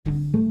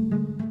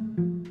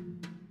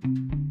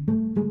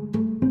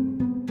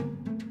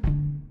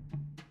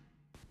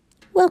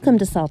Welcome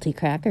to Salty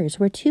Crackers,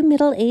 where two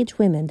middle-aged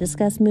women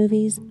discuss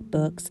movies,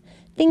 books,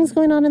 things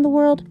going on in the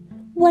world,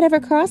 whatever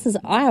crosses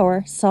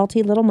our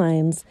salty little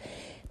minds.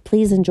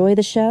 Please enjoy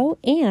the show,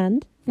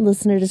 and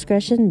listener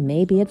discretion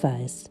may be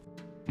advised.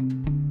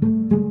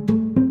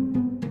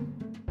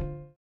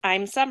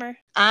 I'm Summer.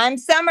 I'm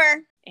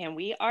Summer. And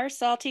we are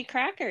Salty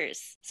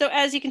Crackers. So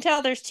as you can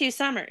tell, there's two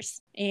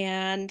Summers.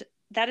 And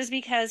that is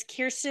because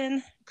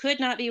Kirsten could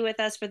not be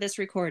with us for this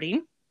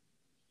recording.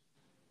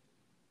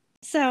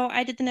 So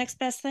I did the next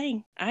best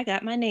thing. I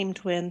got my name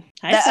twin.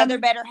 Hi, the Summer. other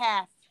better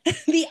half.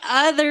 The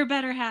other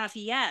better half,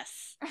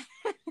 yes.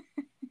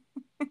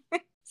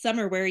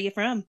 Summer, where are you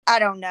from? I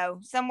don't know.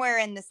 Somewhere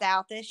in the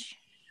Southish.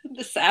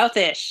 The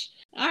Southish.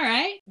 All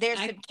right. There's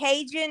some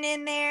Cajun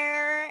in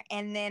there,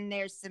 and then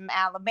there's some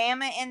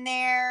Alabama in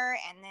there,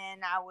 and then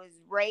I was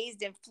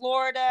raised in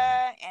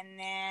Florida, and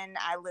then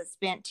I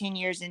spent 10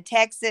 years in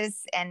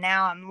Texas, and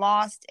now I'm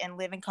lost and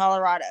live in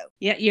Colorado.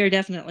 Yeah, you're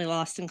definitely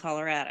lost in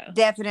Colorado.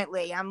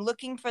 Definitely. I'm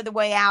looking for the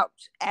way out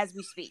as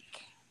we speak.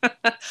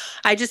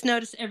 I just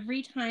noticed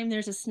every time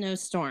there's a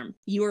snowstorm,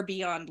 you are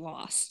beyond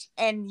lost.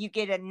 And you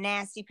get a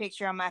nasty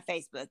picture on my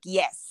Facebook.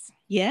 Yes.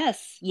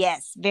 Yes.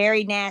 Yes.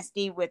 Very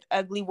nasty with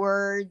ugly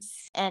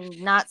words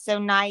and not so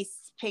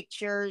nice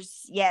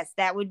pictures. Yes,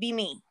 that would be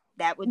me.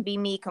 That would be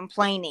me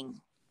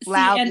complaining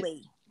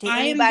loudly to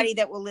anybody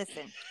that will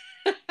listen.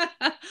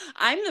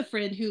 I'm the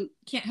friend who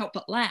can't help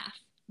but laugh.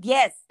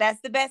 Yes, that's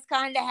the best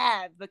kind to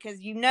have because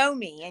you know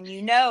me and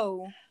you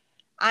know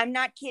I'm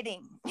not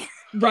kidding.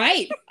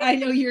 Right. I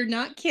know you're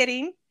not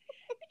kidding.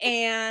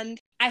 And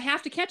I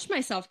have to catch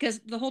myself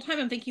because the whole time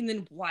I'm thinking,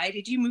 then why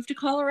did you move to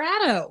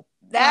Colorado?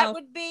 That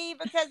would be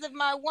because of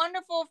my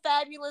wonderful,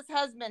 fabulous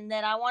husband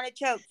that I want to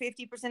choke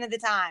 50% of the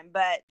time.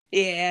 But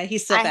yeah,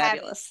 he's so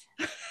fabulous.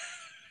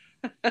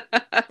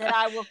 That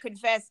I will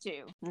confess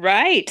to.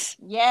 Right.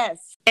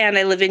 Yes. And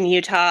I live in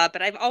Utah,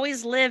 but I've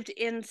always lived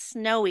in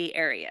snowy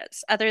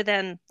areas other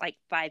than like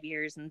 5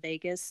 years in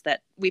Vegas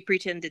that we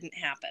pretend didn't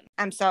happen.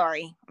 I'm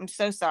sorry. I'm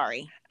so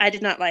sorry. I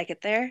did not like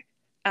it there.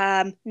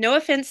 No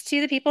offense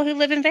to the people who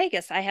live in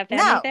Vegas. I have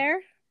family there.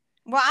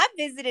 Well, I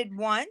visited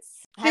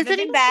once. Haven't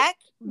been back.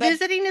 But,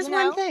 visiting is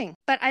one thing,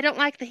 but I don't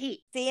like the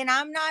heat. See, and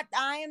I am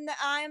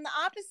the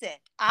opposite.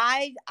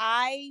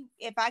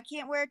 If I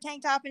can't wear a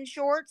tank top and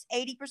shorts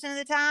 80% of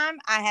the time,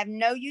 I have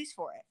no use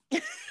for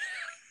it.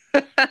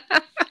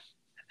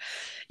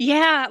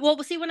 Yeah.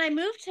 Well, see, when I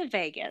moved to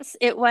Vegas,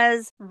 it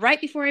was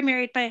right before I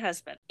married my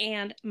husband,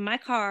 and my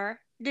car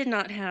did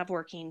not have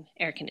working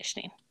air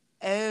conditioning.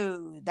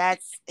 Oh,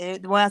 that's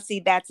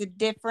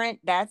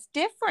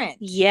different.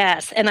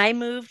 Yes. And I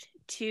moved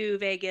to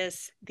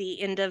Vegas the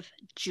end of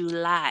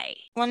July.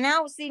 Well,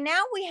 now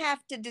we have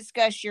to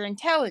discuss your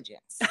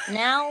intelligence.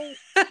 Now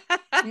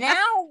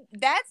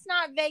that's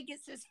not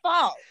Vegas's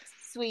fault,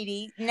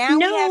 sweetie. Now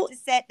we have to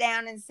sit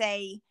down and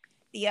say,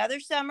 the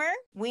other summer,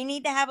 we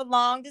need to have a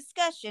long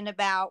discussion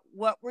about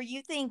what were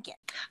you thinking?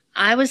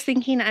 I was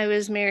thinking I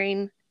was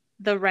marrying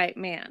the right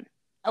man.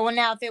 Oh, well,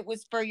 now if it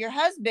was for your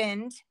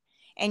husband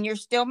and you're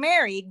still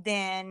married,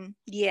 then...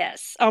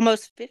 Yes,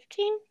 almost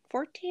 15,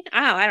 14. Oh,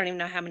 I don't even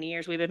know how many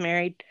years we've been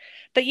married.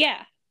 But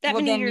yeah, that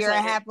many years you're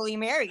later. Happily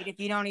married. If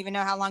you don't even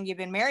know how long you've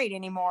been married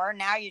anymore,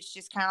 now it's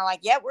just kind of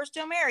like, yeah, we're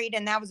still married.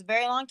 And that was a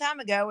very long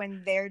time ago.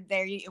 And there,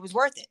 it was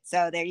worth it.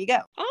 So there you go.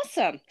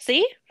 Awesome.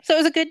 See? So it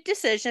was a good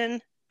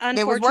decision.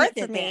 Unfortunate it was worth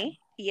for it me. Then.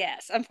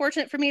 Yes.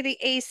 Unfortunate for me, the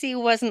AC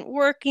wasn't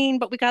working,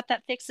 but we got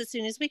that fixed as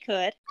soon as we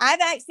could. I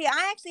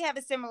actually have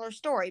a similar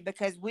story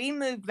because we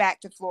moved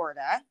back to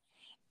Florida.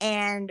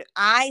 And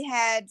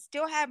I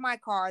still had my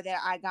car that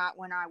I got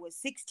when I was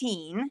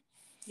 16.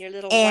 Your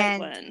little white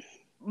one.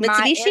 Mitsubishi?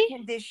 My air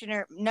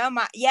conditioner. No,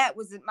 it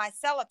was my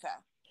Celica.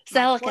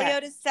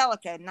 Toyota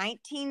Celica,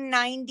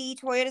 1990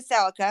 Toyota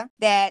Celica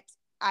that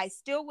I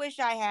still wish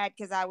I had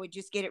because I would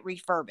just get it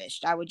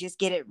refurbished. I would just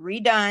get it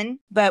redone.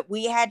 But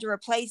we had to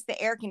replace the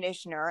air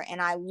conditioner.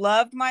 And I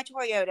loved my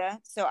Toyota.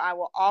 So I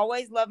will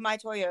always love my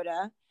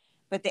Toyota.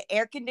 But the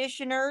air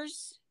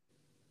conditioners...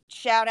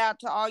 shout out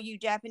to all you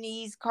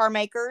Japanese car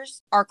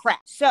makers, are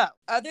crap. So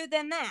other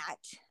than that,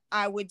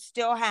 I would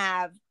still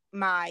have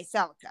my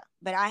Celica,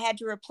 but I had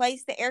to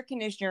replace the air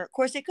conditioner. Of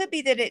course, it could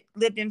be that it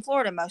lived in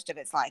Florida most of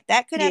its life.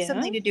 That could have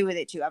something to do with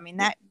it too. I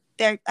mean,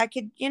 I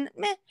could,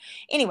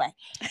 Anyway,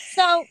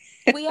 so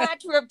we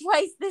had to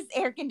replace this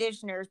air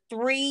conditioner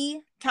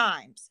 3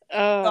 times.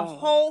 Oh. The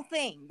whole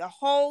thing, the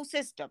whole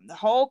system, the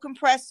whole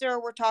compressor.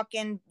 We're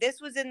talking,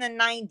 this was in the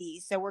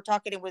 90s. So we're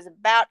talking, it was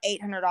about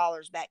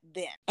 $800 back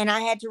then. And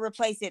I had to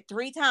replace it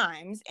 3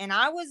 times. And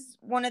I was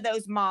one of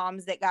those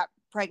moms that got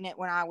pregnant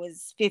when I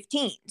was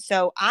 15.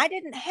 So I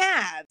didn't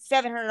have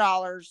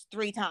 $700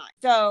 3 times.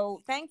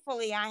 So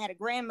thankfully I had a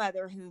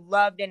grandmother who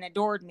loved and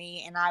adored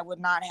me, and I would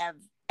not have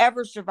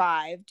ever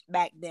survived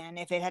back then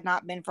if it had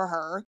not been for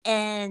her.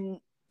 And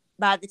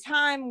by the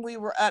time we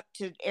were up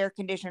to air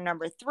conditioner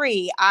number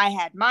 3, I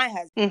had my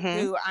husband,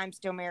 who I'm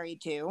still married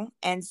to.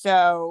 And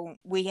so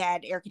we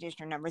had air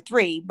conditioner number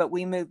 3, but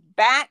we moved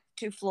back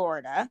to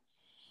Florida.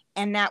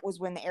 And that was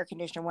when the air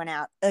conditioner went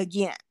out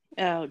again.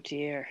 Oh,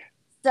 dear.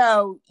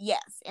 So,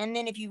 yes. And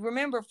then if you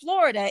remember,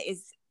 Florida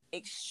is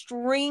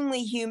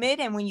extremely humid.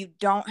 And when you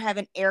don't have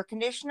an air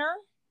conditioner,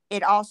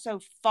 it also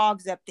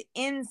fogs up the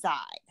inside.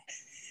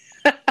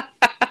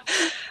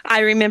 I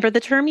remember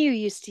the term you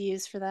used to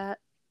use for that.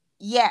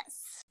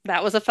 Yes.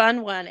 That was a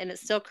fun one, and it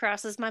still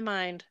crosses my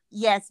mind.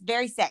 Yes,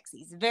 very sexy.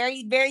 It's a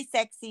very, very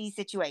sexy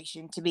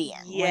situation to be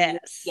in.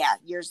 Yes.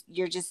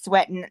 You're just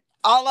sweating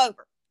all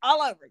over.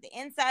 The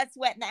inside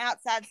sweating, the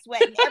outside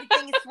sweating,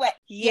 everything is sweating.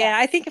 Yeah,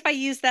 I think if I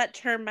used that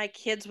term, my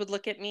kids would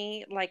look at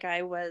me like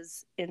I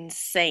was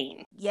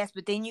insane. Yes,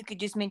 but then you could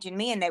just mention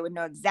me and they would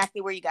know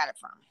exactly where you got it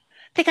from.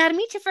 They got to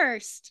meet you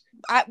first.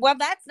 Well,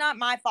 that's not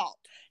my fault.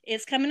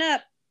 It's coming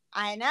up.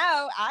 I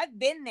know. I've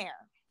been there.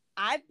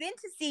 I've been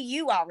to see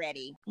you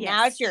already. Yes.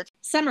 Now it's your turn.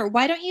 Summer,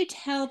 why don't you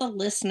tell the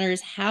listeners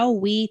how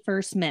we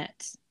first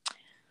met?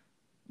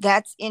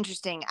 That's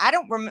interesting. I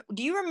don't remember.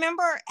 Do you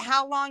remember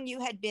how long you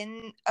had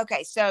been?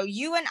 Okay, so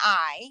you and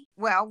I,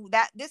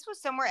 this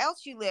was somewhere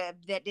else you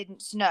lived that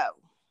didn't snow.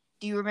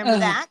 Do you remember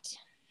that?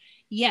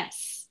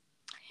 Yes.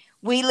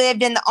 We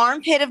lived in the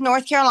armpit of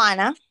North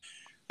Carolina,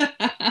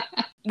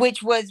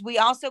 which we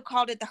also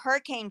called it the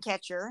hurricane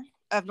catcher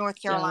of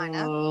North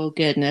Carolina. Oh,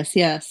 goodness.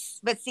 Yes.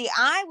 But see,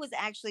 I was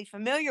actually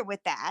familiar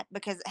with that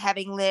because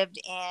having lived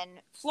in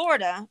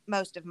Florida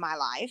most of my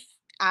life,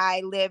 I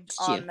lived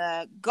on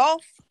the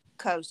Gulf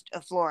Coast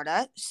of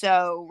Florida.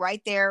 So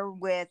right there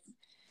with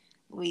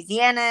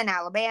Louisiana and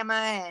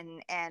Alabama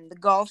and the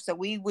Gulf. So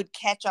we would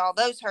catch all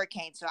those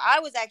hurricanes. So I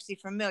was actually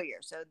familiar.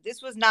 So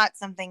this was not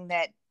something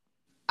that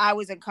I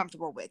was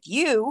uncomfortable with.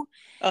 You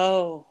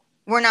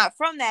were not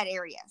from that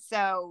area.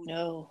 So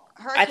no,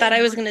 I thought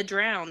I was going to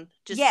drown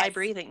by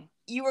breathing.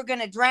 You were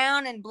going to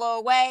drown and blow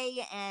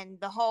away, and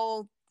the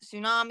whole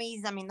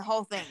tsunamis. I mean, the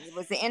whole thing. It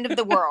was the end of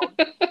the world.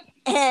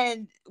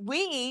 And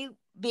we,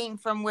 being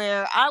from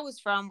where I was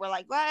from, were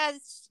like, well,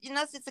 it's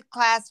a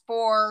class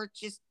 4.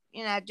 Just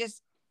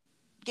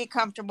get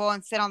comfortable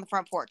and sit on the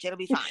front porch. It'll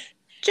be fine.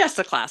 Just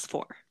a class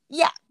 4.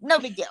 Yeah, no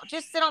big deal.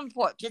 Just sit on the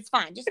porch. It's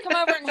fine. Just come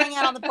over and hang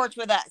out on the porch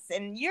with us.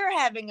 And you're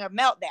having a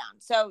meltdown.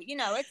 So, it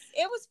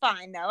was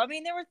fine though. I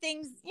mean, there were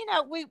things,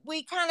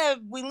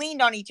 we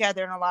leaned on each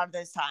other in a lot of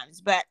those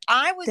times. But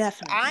I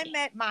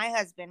met my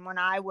husband when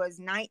I was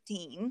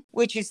 19,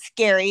 which is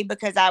scary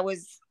because I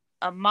was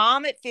a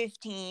mom at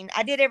 15.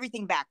 I did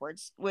everything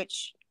backwards,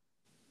 which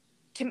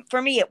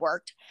for me, it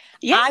worked.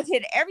 Yeah. I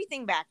did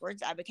everything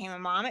backwards. I became a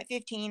mom at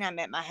 15. I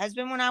met my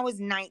husband when I was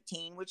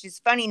 19, which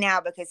is funny now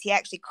because he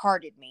actually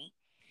carded me.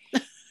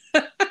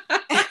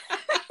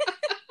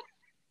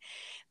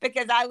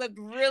 Because I looked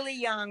really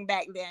young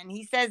back then.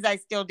 He says I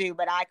still do,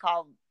 but I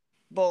call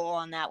bull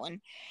on that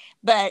one.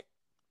 But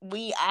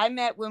I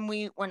met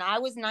when I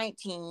was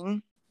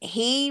 19.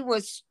 He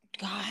was,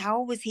 God, how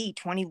old was he?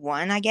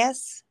 21, I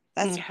guess.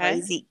 That's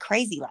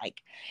crazy. Like,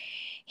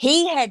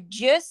 he had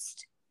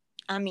just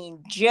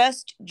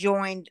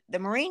joined the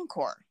Marine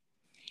Corps.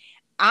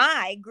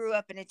 I grew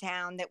up in a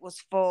town that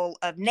was full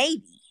of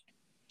Navy.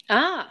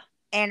 And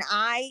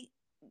I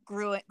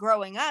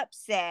growing up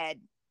said,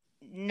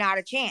 not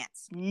a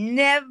chance.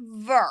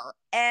 Never,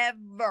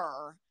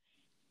 ever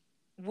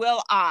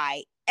will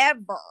I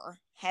ever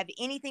have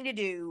anything to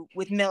do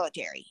with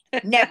military.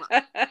 Never.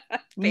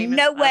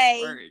 No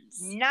way.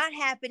 Words. Not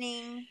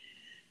happening.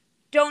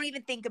 Don't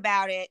even think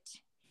about it.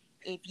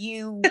 If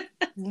you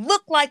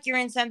look like you're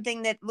in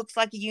something that looks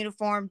like a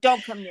uniform,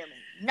 don't come near me.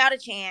 Not a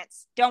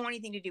chance. Don't want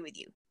anything to do with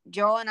you.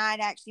 Joel and I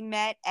had actually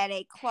met at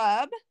a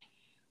club,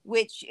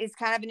 which is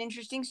kind of an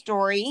interesting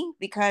story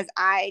because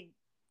I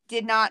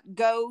did not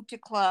go to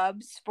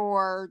clubs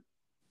for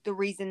the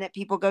reason that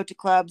people go to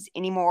clubs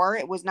anymore.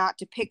 It was not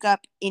to pick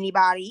up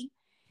anybody.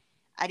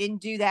 I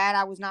didn't do that.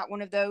 I was not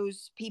one of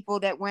those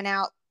people that went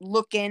out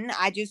looking.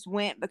 I just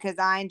went because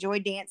I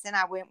enjoyed dancing.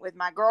 I went with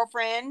my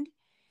girlfriend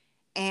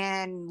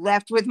and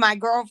left with my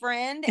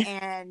girlfriend,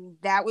 and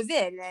that was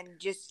it. And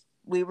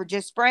we were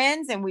just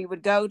friends, and we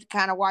would go to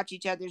kind of watch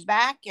each other's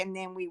back. And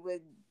then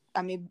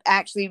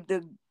actually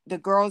the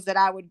girls that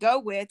I would go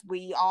with,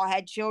 we all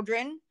had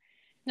children.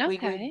 Okay. We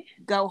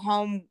would go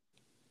home.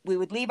 We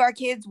would leave our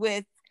kids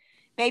with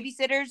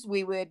babysitters.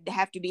 We would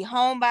have to be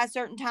home by a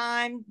certain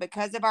time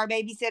because of our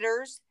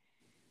babysitters.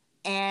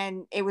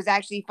 And it was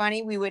actually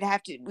funny. We would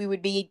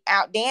be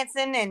out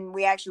dancing, and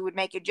we actually would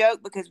make a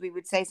joke because we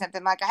would say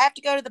something like, I have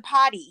to go to the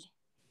potty.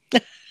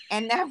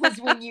 And that was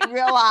when you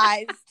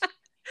realized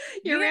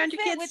you're around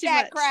your kids with too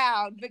that much.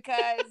 crowd,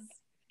 because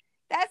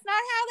that's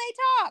not how they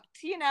talked.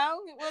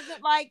 It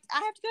wasn't like, I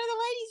have to go to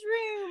the ladies'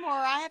 room or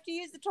I have to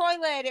use the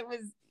toilet. It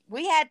was,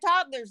 we had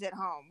toddlers at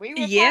home. We were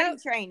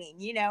potty training,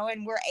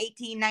 and we're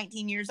 18,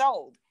 19 years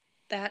old.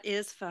 That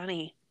is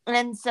funny.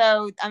 And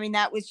so,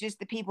 that was just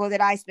the people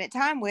that I spent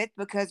time with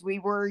because we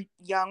were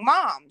young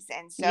moms.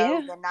 And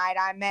so the night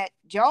I met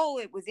Joel,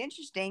 it was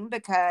interesting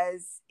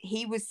because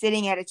he was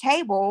sitting at a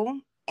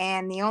table,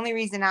 and the only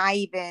reason I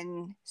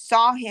even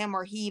saw him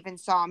or he even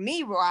saw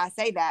me, well, I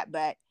say that,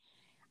 but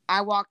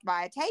I walked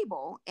by a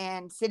table,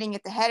 and sitting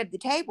at the head of the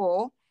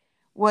table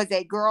was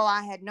a girl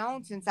I had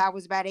known since I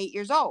was about 8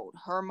 years old.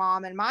 Her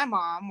mom and my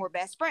mom were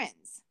best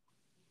friends.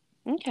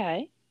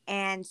 Okay.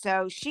 And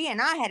so she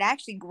and I had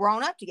actually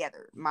grown up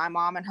together. My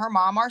mom and her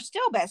mom are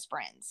still best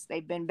friends.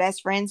 They've been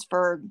best friends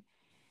for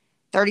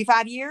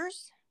 35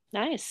 years.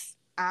 Nice.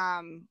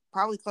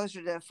 Probably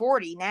closer to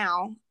 40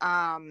 now.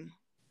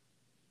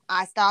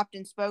 I stopped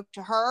and spoke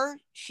to her.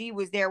 She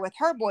was there with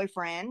her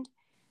boyfriend,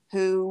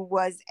 who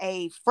was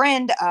a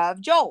friend of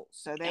Joel.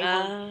 So they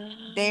were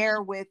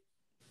there with,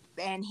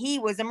 and he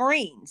was a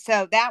Marine.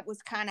 So that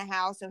was kind of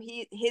how, so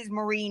his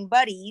Marine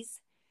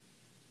buddies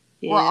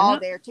were all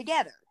there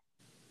together.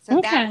 So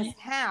that was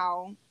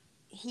how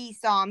he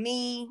saw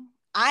me.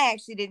 I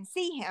actually didn't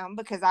see him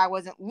because I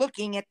wasn't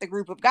looking at the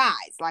group of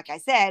guys. Like I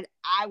said,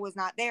 I was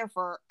not there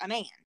for a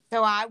man.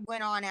 So I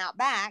went on out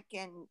back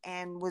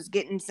and was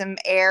getting some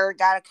air,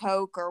 got a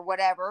Coke or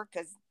whatever,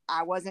 because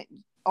I wasn't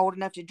old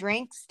enough to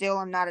drink. Still,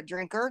 I'm not a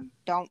drinker.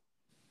 Don't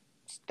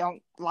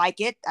like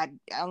it. The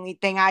only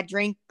thing I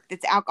drink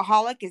that's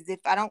alcoholic is if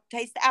I don't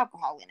taste the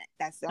alcohol in it.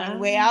 That's the only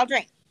way I'll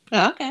drink.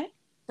 Okay.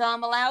 So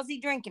I'm a lousy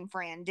drinking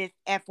friend, if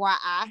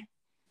FYI.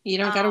 You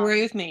don't got to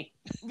worry with me.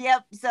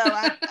 Yep. So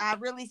I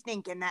really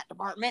stink in that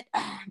department.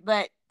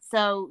 But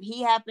so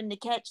he happened to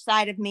catch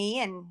sight of me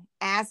and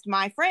asked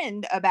my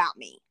friend about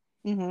me.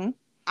 Mm-hmm.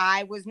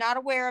 I was not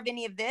aware of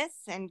any of this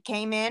and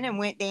came in and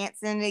went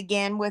dancing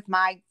again with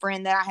my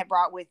friend that I had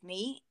brought with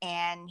me.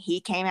 And he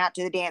came out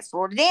to the dance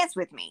floor to dance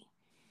with me.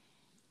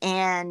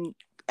 And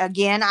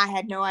again, I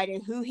had no idea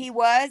who he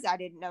was. I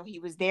didn't know he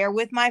was there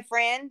with my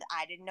friend.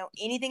 I didn't know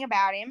anything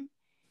about him.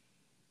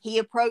 He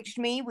approached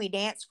me. We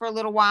danced for a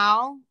little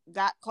while,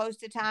 got close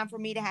to time for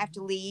me to have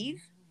to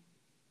leave.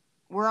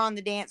 We're on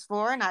the dance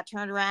floor, and I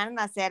turned around and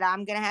I said,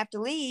 I'm going to have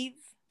to leave.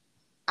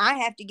 I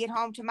have to get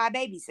home to my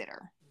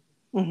babysitter.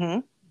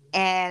 Mm-hmm.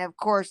 And, of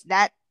course,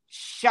 that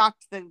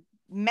shocked the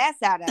mess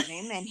out of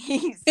him. And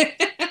he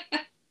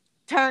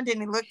turned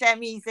and he looked at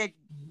me. He said,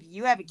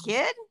 you have a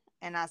kid?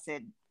 And I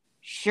said,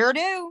 sure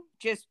do.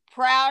 Just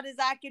proud as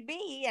I could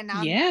be. And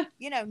I'm,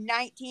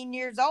 19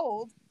 years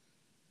old.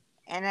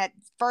 And that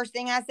first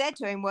thing I said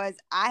to him was,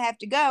 I have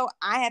to go.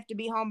 I have to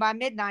be home by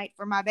midnight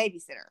for my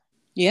babysitter.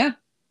 Yeah.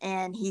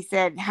 And he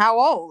said, how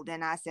old?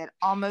 And I said,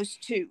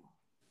 almost 2.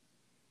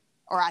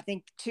 Or I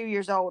think 2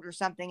 years old or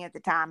something at the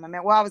time. I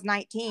mean, well, I was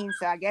 19,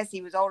 so I guess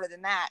he was older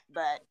than that,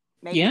 but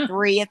maybe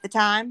 3 at the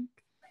time.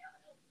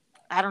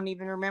 I don't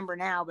even remember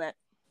now, but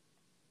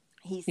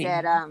he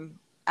said,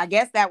 I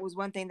guess that was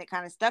one thing that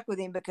kind of stuck with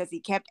him because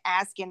he kept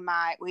asking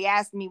he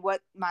asked me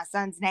what my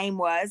son's name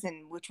was,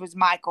 and which was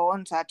Michael.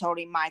 And so I told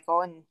him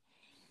Michael, and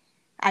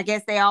I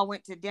guess they all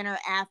went to dinner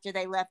after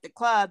they left the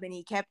club, and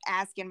he kept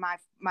asking my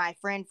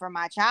friend from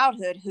my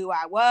childhood who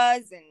I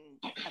was and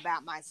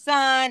about my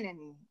son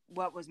and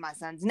what was my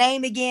son's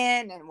name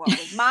again and what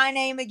was my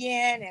name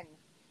again. And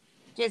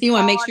just you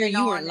want to make sure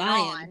you weren't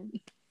lying.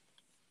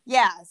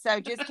 Yeah. So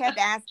just kept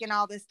asking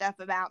all this stuff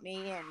about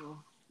me. And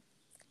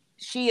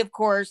she, of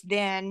course,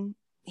 then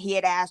he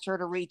had asked her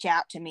to reach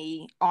out to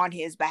me on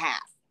his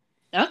behalf.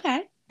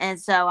 Okay. And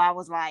so I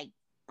was like,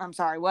 I'm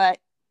sorry, what?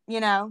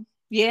 Yeah.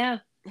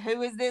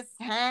 Who is this?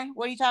 Huh?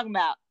 What are you talking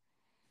about?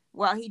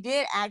 Well, he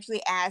did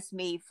actually ask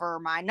me for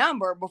my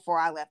number before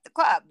I left the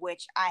club,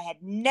 which I had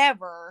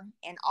never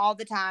in all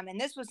the time. And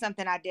this was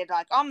something I did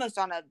like almost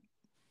on a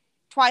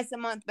twice a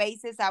month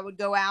basis. I would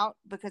go out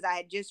because I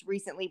had just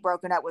recently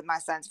broken up with my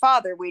son's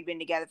father. We'd been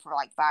together for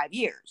like 5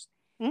 years.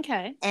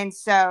 Okay. And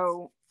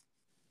so,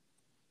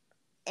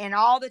 and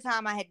all the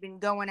time I had been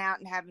going out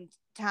and having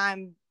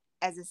time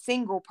as a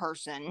single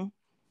person.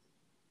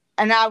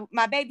 And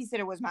my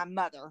babysitter was my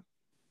mother,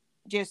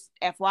 just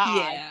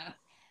FYI. Yeah.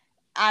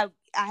 I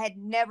had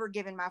never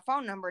given my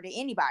phone number to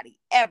anybody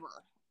ever.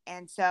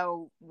 And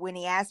so when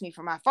he asked me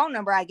for my phone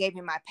number, I gave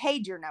him my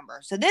pager number.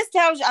 So this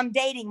tells you I'm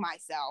dating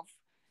myself.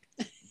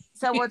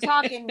 So we're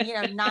talking,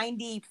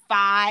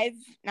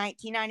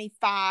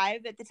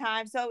 1995 at the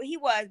time. So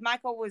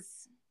Michael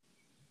was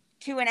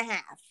 2.5.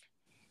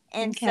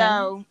 And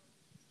so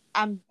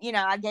I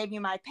gave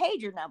him my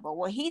pager number.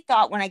 Well, he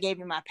thought when I gave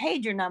him my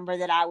pager number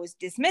that I was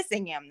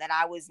dismissing him, that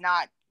I was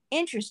not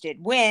interested,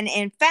 when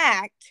in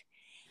fact,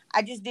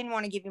 I just didn't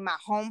want to give him my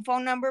home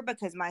phone number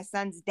because my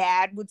son's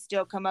dad would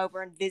still come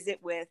over and visit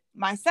with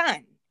my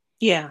son.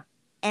 Yeah.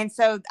 And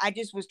so I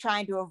just was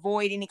trying to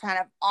avoid any kind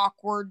of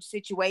awkward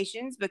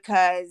situations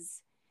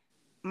because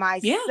my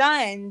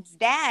son's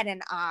dad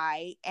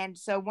and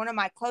so one of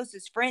my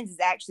closest friends is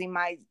actually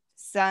my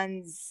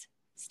son's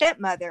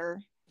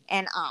stepmother,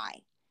 and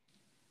I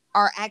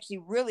are actually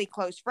really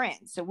close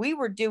friends. So we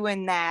were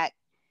doing that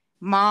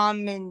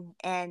mom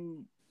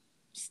and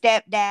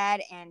stepdad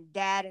and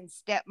dad and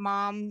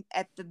stepmom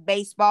at the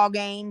baseball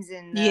games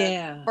and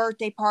the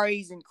birthday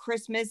parties and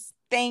Christmas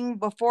thing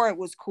before it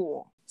was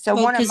cool. So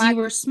you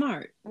were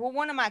smart. Well,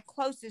 one of my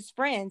closest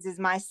friends is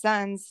my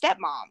son's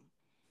stepmom,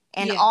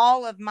 and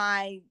all of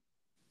my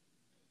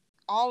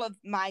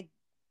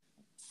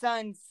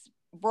son's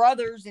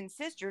brothers and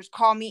sisters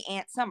call me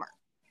Aunt Summer.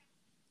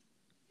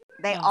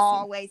 They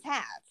always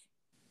have.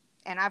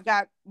 And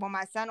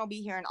my son will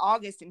be here in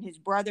August, and his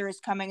brother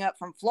is coming up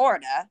from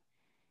Florida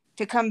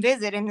to come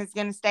visit and is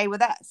going to stay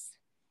with us.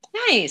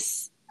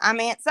 Nice. I'm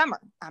Aunt Summer.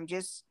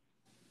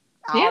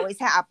 I always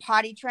have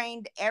potty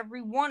trained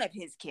every one of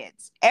his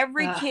kids.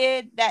 Every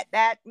kid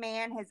that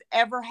man has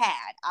ever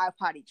had, I've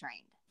potty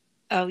trained.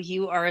 Oh,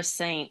 you are a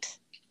saint.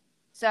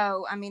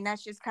 So, I mean,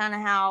 that's just kind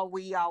of how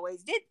we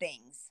always did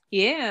things.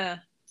 Yeah.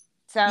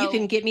 So you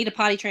can get me to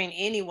potty train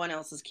anyone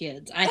else's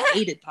kids. I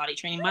hated potty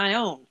training my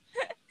own.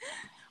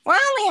 Well,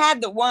 I only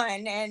had the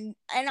one, and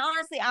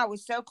honestly, I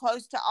was so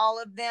close to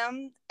all of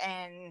them,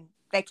 and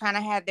they kind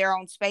of had their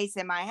own space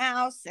in my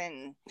house,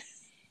 and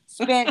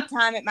spent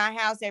time at my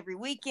house every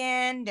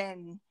weekend,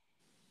 and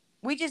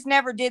we just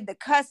never did the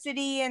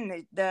custody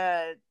and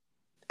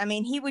I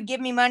mean, he would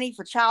give me money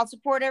for child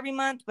support every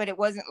month, but it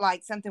wasn't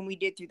like something we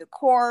did through the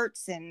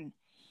courts, and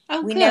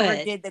we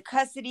never did the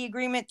custody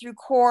agreement through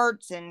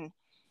courts, and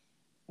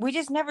we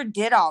just never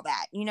did all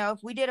that. You know,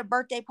 if we did a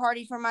birthday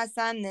party for my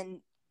son,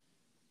 then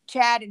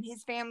Chad and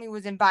his family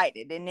was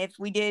invited. And if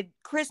we did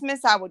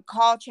Christmas, I would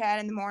call Chad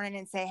in the morning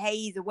and say, hey,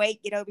 he's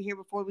awake. Get over here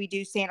before we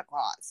do Santa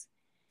Claus.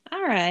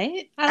 All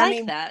right. I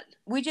like that.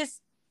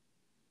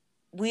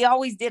 We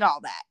always did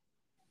all that.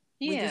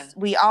 Yeah.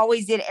 We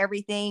always did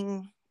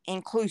everything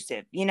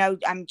inclusive. You know,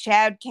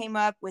 Chad came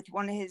up with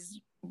one of his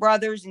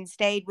brothers and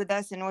stayed with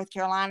us in North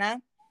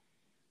Carolina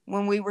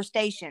when we were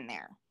stationed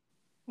there.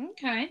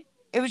 Okay.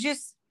 It was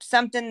just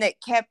something that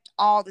kept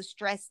all the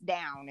stress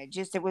down.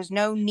 It was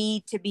no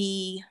need to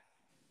be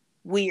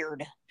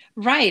weird.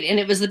 Right. And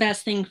it was the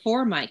best thing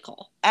for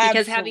Michael.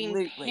 Because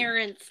Absolutely. having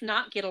parents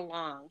not get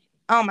along.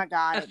 Oh my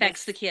God.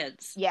 Affects the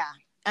kids. Yeah.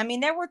 I mean,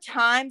 there were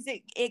times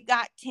it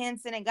got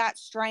tense and it got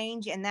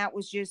strange, and that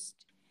was just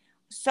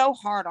so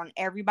hard on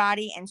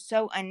everybody and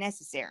so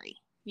unnecessary.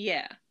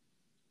 Yeah.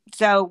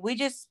 So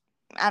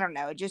I don't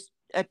know, just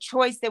a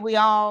choice that we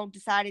all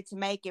decided to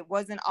make. It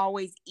wasn't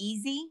always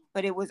easy,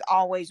 but it was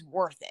always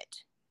worth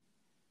it.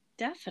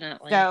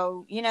 Definitely.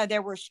 So, you know,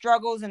 there were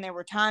struggles and there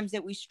were times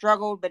that we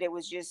struggled, but it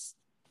was just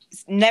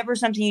never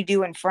something you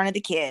do in front of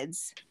the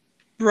kids.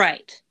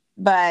 Right.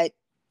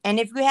 And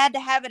if we had to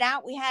have it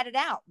out, we had it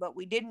out, but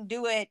we didn't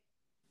do it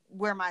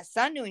where my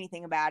son knew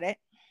anything about it.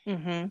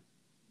 Mm-hmm.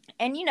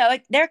 And, you know,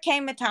 there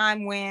came a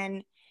time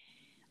when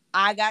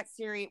I got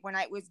serious, when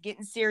I was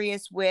getting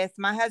serious with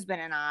my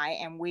husband and I,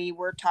 and we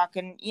were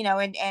talking, you know,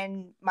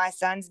 and my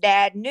son's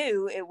dad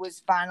knew it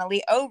was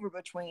finally over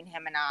between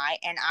him and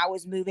I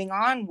was moving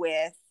on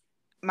with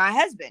my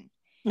husband.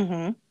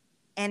 Mm-hmm.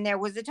 And there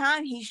was a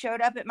time he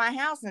showed up at my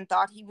house and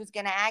thought he was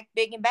going to act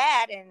big and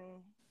bad and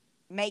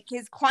make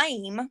his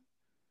claim.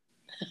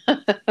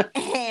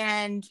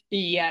 And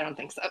yeah, I don't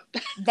think so.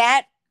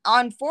 That,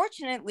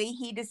 unfortunately,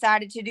 he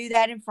decided to do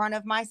that in front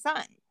of my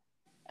son.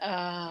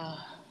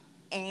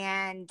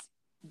 And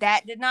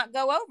that did not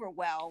go over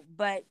well.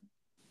 But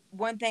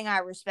one thing I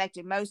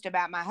respected most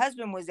about my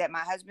husband was that my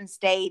husband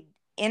stayed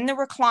in the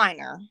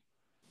recliner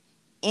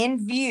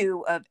in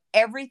view of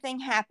everything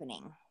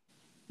happening.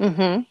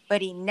 Mm-hmm.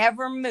 But he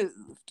never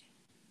moved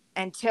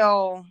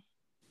until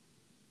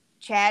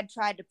Chad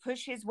tried to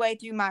push his way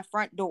through my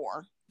front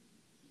door.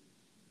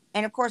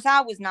 And of course, I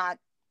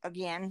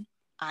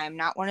am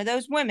not one of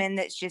those women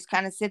that just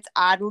kind of sits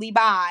idly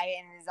by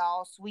and is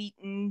all sweet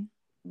and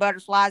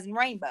butterflies and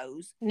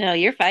rainbows. No,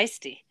 you're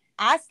feisty.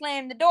 I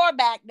slammed the door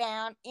back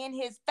down in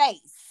his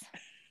face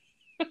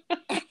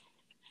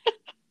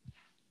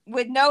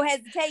with no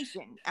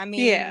hesitation. I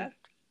mean, yeah.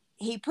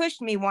 He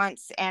pushed me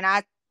once and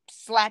I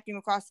slapped him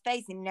across the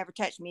face and he never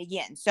touched me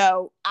again.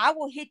 So I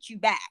will hit you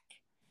back.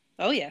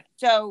 Oh, yeah.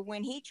 So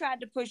when he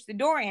tried to push the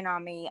door in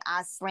on me,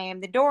 I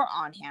slammed the door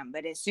on him.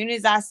 But as soon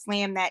as I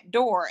slammed that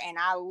door and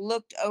I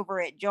looked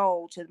over at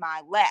Joel to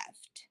my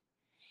left,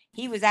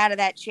 he was out of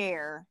that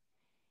chair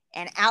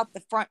and out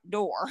the front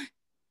door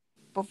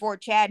before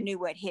Chad knew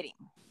what hit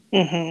him.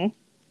 Mm-hmm.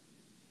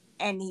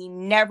 And he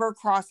never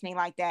crossed me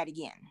like that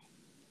again.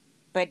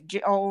 But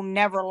Joel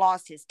never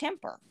lost his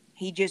temper.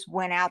 He just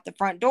went out the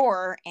front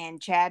door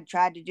and Chad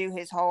tried to do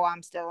his whole,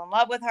 I'm still in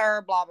love with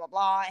her, blah, blah,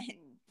 blah. And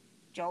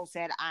Joel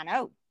said, I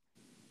know.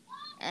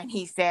 And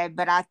he said,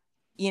 but I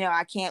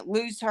can't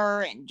lose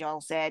her. And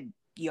Joel said,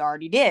 you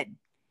already did.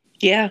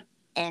 Yeah.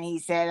 And he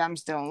said, I'm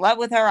still in love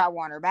with her. I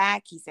want her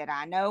back. He said,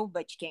 I know,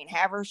 but you can't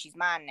have her. She's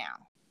mine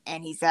now.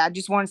 And he said, I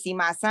just want to see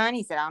my son.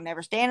 He said, I'll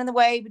never stand in the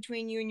way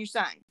between you and your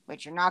son,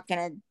 but you're not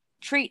going to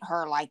treat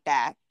her like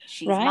that.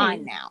 She's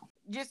mine now.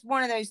 Just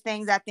one of those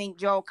things. I think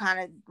Joel kind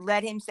of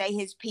let him say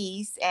his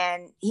piece,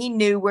 and he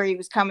knew where he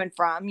was coming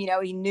from. You know,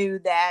 he knew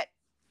that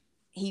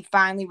he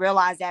finally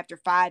realized after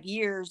 5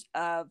 years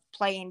of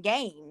playing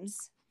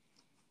games,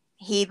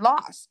 he'd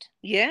lost.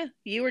 Yeah,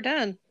 you were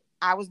done.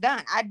 I was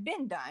done. I'd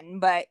been done,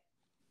 but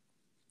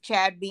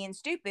Chad, being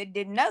stupid,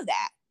 didn't know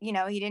that. You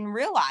know, he didn't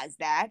realize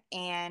that,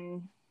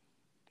 and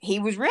he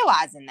was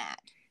realizing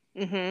that.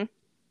 Mm-hmm.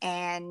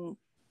 And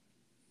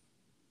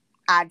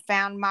I'd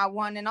found my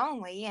one and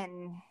only,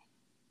 and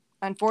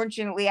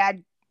unfortunately,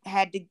 I'd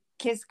had to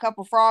kiss a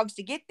couple frogs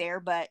to get there,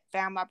 but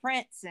found my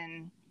prince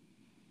and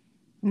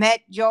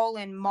met Joel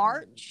in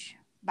March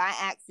by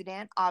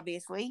accident,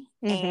 obviously.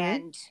 Mm-hmm.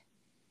 And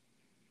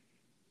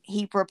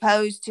he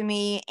proposed to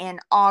me in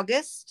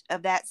August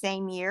of that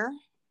same year.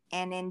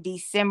 And in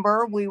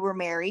December, we were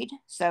married.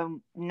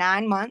 So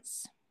 9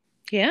 months.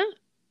 Yeah.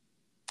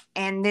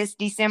 And this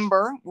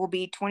December will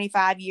be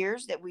 25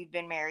 years that we've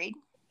been married.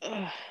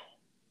 Ugh.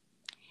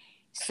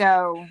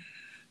 So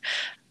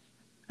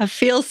I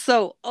feel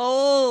so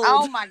old.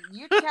 Oh my,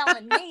 you're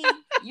telling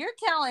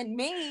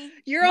me.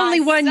 You're only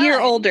 1 year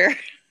older.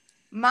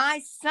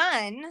 My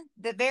son,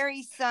 the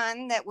very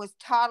son that was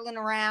toddling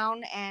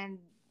around and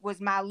was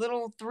my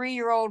little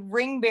 3-year-old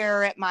ring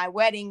bearer at my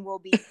wedding, will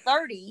be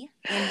 30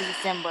 in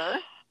December.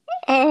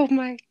 Oh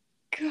my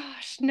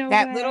gosh, no way.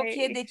 That little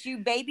kid that you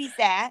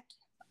babysat.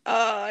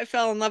 Oh, I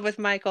fell in love with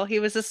Michael. He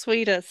was the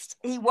sweetest.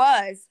 He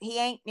was. He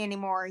ain't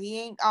anymore. He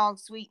ain't all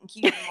sweet and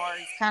cute anymore.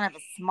 He's kind of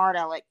a smart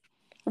aleck.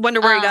 Wonder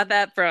where he got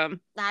that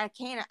from. I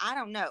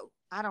don't know.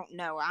 I don't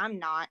know.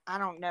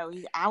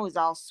 I was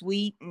all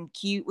sweet and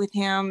cute with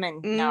him,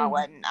 and no, I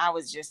wasn't. I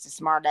was just a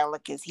smart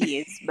aleck as he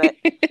is, but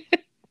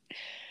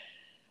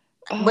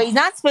but he's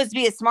not supposed to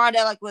be a smart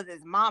aleck with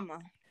his mama.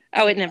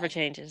 Oh, it never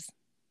changes.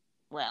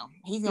 Well,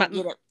 he's gonna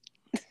get it.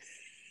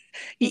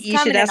 He's you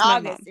coming should in ask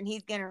August, and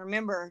he's gonna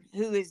remember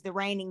who is the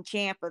reigning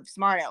champ of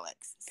smart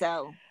alecks.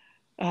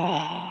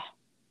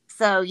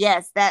 So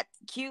yes, that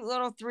cute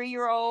little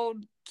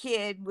 3-year-old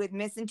kid with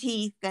missing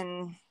teeth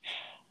and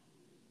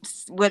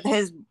with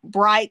his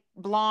bright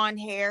blonde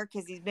hair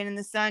because he's been in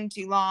the sun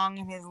too long,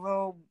 and his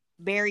little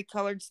berry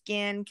colored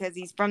skin because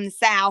he's from the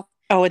South.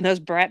 Oh, and those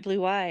bright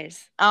blue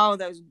eyes. Oh,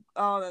 those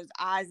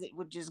eyes that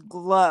would just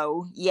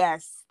glow.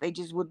 Yes, they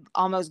just would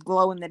almost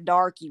glow in the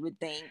dark, you would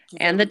think.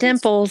 And the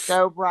dimples.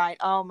 So bright.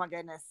 Oh my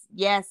goodness.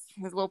 Yes,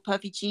 his little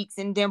puffy cheeks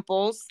and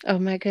dimples. Oh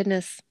my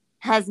goodness.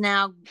 Has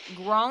now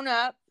grown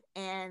up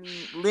and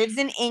lives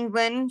in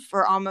England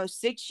for almost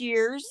 6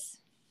 years.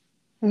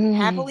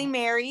 Happily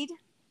married.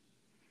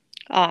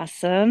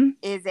 Awesome.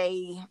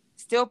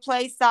 Still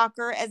plays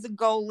soccer as a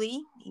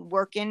goalie.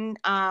 Working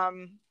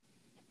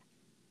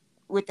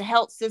with the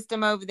health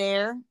system over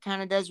there.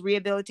 Kind of does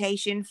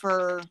rehabilitation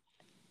for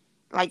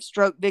like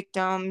stroke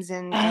victims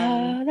and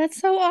that's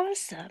so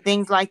awesome.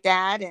 Things like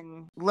that,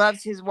 and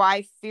loves his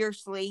wife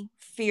fiercely.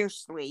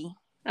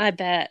 I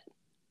bet.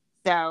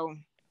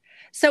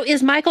 So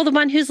is Michael the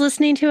one who's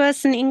listening to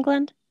us in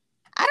England?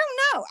 I don't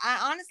know.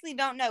 I honestly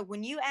don't know.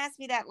 When you asked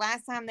me that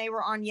last time, they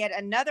were on yet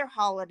another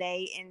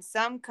holiday in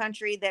some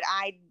country that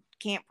I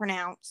can't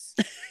pronounce.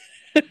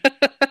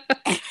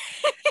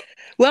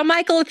 Well,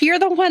 Michael, if you're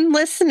the one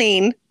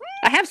listening,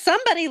 I have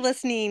somebody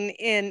listening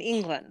in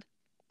England.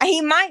 He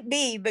might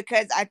be,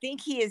 because I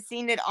think he has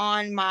seen it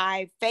on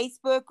my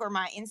Facebook or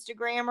my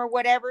Instagram or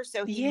whatever.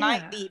 So he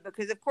might be,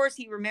 because of course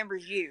he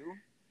remembers you.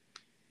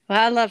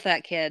 Well, I love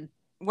that kid.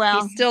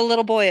 Well, he's still a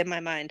little boy in my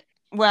mind.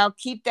 Well,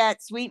 keep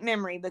that sweet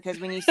memory, because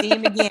when you see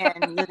him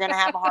again, you're going to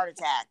have a heart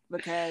attack,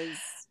 because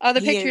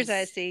the pictures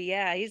I see.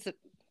 Yeah, he's a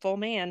full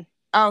man.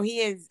 Oh, he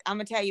is. I'm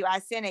going to tell you, I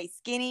sent a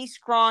skinny,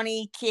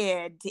 scrawny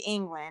kid to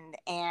England,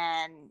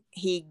 and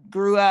he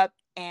grew up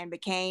and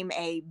became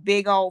a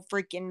big old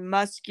freaking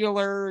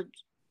muscular,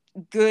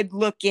 good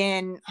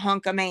looking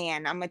hunk of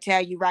man. I'm going to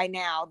tell you right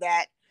now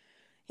that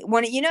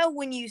when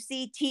you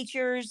see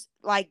teachers,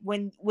 like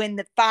when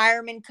the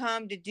firemen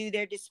come to do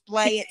their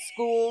display at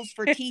schools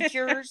for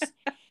teachers,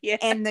 yeah.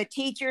 And the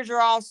teachers are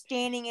all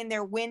standing in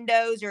their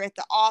windows or at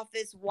the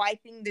office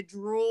wiping the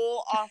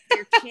drool off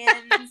their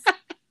chins.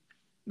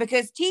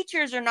 Because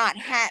teachers are not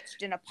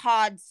hatched in a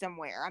pod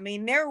somewhere. I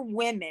mean, they're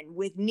women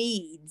with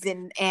needs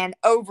and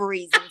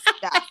ovaries and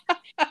stuff.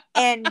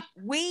 And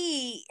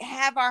we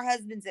have our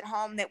husbands at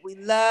home that we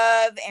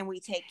love, and we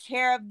take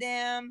care of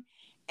them.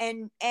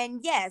 And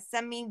yes,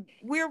 I mean,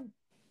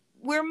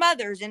 we're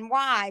mothers and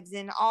wives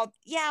and all.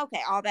 Yeah,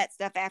 okay, all that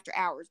stuff after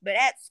hours. But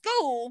at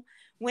school,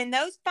 when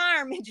those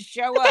firemen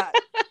show up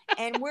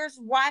and we're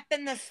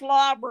wiping the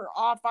slobber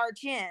off our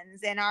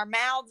chins and our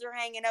mouths are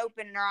hanging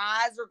open and our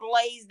eyes are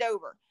glazed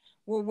over.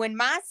 Well, when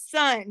my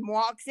son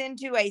walks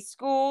into a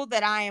school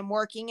that I am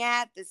working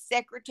at, the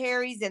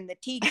secretaries and the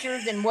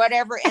teachers and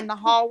whatever in the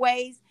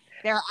hallways,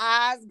 their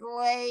eyes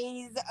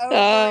glaze over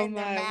and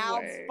their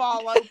mouths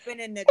fall open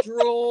and the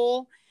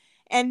drool.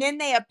 And then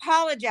they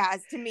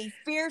apologize to me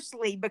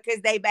fiercely because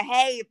they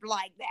behaved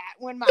like that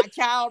when my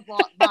child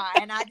walked by.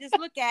 And I just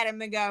look at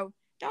him and go,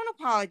 don't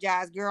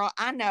apologize, girl.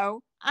 I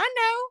know.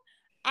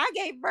 I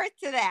gave birth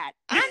to that.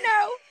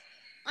 I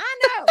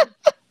know.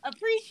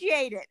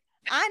 Appreciate it.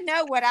 I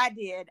know what I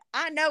did.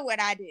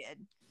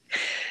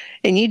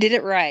 And you did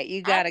it right.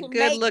 You got a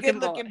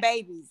good-looking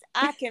babies.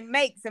 I can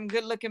make some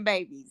good-looking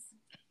babies.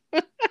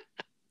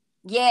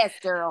 Yes,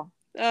 girl.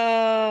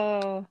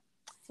 Oh,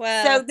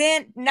 well. So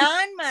then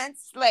 9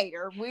 months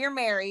later, we're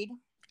married.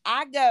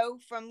 I go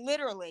from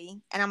literally,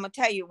 and I'm going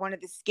to tell you, one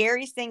of the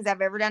scariest things I've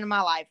ever done in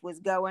my life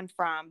was going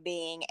from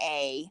being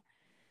a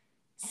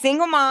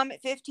single mom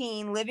at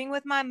 15, living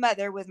with my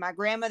mother, with my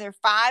grandmother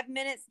 5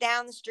 minutes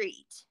down the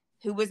street,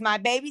 who was my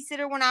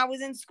babysitter when I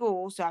was in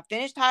school. So I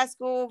finished high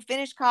school,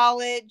 finished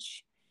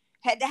college,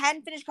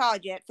 hadn't finished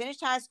college yet,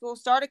 finished high school,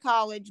 started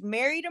college,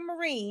 married a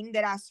Marine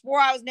that I swore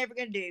I was never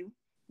going to do,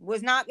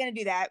 was not going to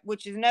do that,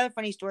 which is another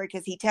funny story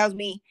because he tells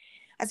me,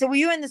 I said, were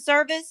you in the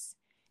service?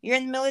 you're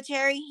in the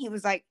military? He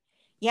was like,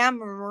 yeah,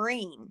 I'm a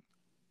Marine.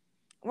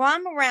 Well,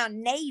 I'm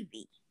around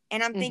Navy.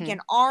 And I'm thinking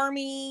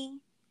Army.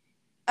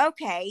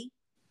 Okay.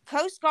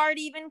 Coast Guard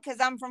even, because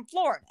I'm from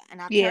Florida.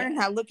 And I turn and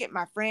I look at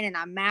my friend and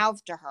I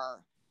mouth to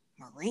her,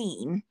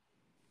 Marine.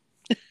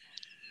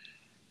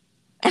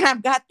 And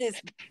I've got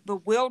this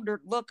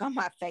bewildered look on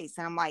my face.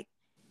 And I'm like,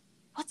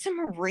 what's a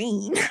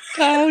Marine?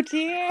 Oh,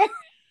 dear.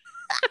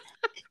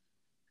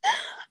 I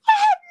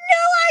have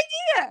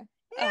no idea.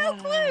 No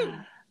clue.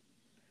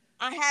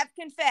 I have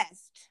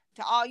confessed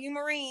to all you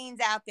Marines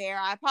out there.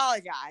 I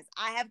apologize.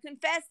 I have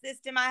confessed this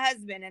to my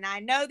husband, and I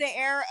know the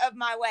error of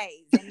my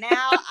ways. And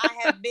now I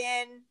have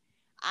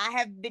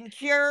been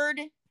cured.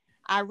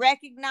 I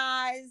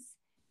recognize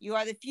you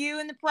are the few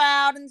and the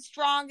proud and the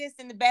strongest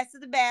and the best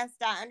of the best.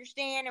 I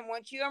understand. And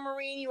once you're a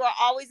Marine, you are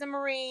always a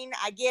Marine.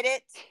 I get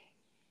it.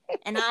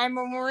 And I'm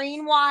a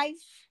Marine wife.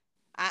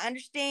 I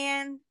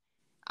understand.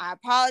 I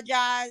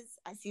apologize.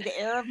 I see the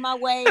error of my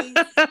ways.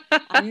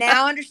 I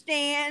now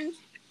understand.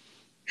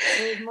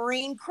 There's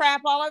Marine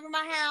crap all over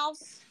my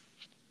house.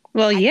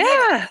 Well,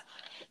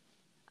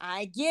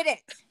 I get it.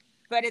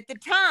 But at the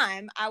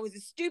time, I was a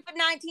stupid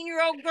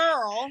 19-year-old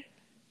girl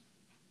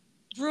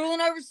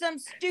drooling over some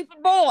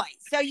stupid boy.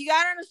 So you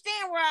got to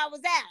understand where I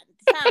was at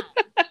the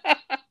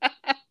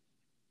time.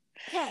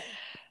 Okay.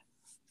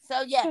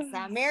 So, yes,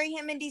 I marry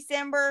him in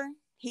December.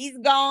 He's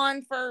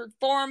gone for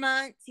 4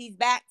 months. He's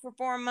back for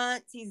 4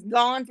 months. He's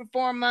gone for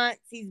 4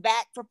 months. He's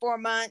back for 4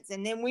 months.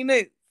 And then we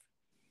move.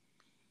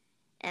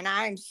 And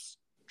I'm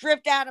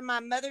stripped out of my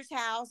mother's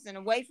house and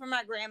away from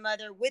my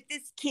grandmother with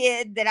this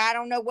kid that I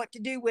don't know what to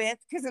do with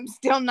because I'm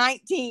still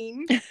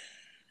 19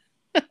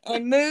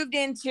 and moved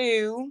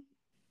into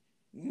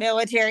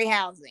military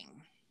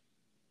housing.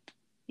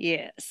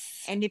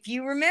 Yes. And if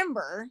you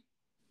remember,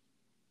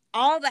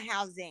 all the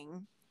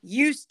housing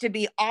used to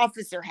be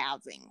officer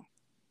housing.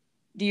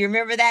 Do you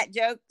remember that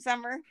joke,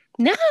 Summer?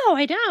 No,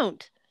 I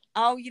don't.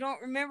 Oh, you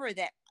don't remember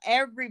that?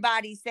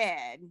 Everybody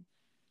said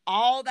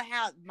all the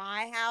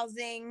my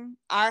housing,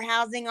 our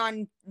housing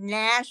on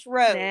Nash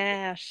Road.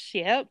 Nash,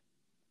 yep.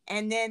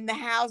 And then the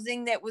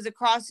housing that was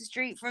across the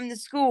street from the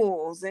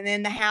schools. And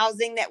then the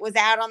housing that was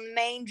out on the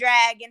main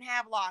drag in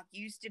Havelock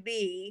used to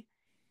be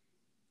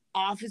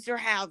officer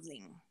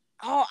housing.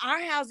 Oh,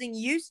 our housing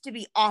used to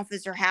be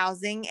officer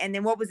housing. And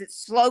then what was it?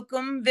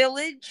 Slocum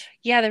Village?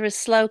 Yeah, there was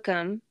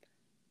Slocum.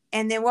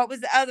 And then what was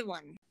the other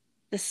one?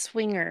 The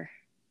swinger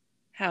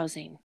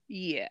housing.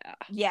 Yeah.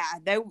 Yeah,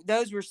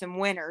 those were some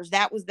winners.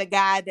 That was the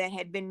guy that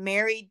had been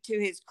married to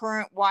his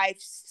current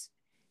wife's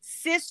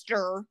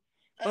sister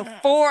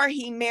before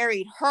he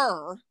married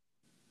her.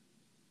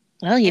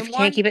 Well, you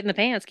can't keep it in the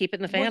pants. Keep it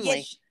in the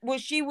family. Well,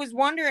 she was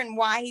wondering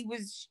why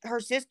her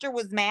sister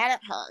was mad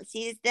at her.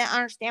 She just didn't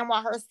understand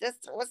why her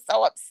sister was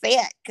so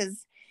upset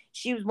because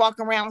she was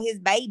walking around with his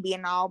baby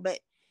and all. But,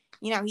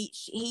 you know, he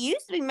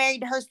used to be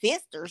married to her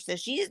sister. So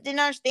she just didn't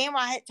understand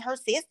why her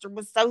sister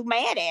was so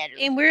mad at her.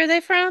 And where are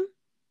they from?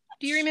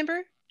 Do you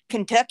remember?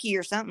 Kentucky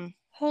or something.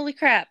 Holy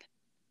crap.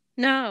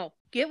 No,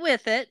 get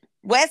with it.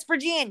 West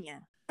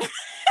Virginia.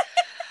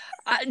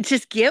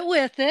 Just get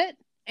with it.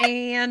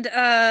 And,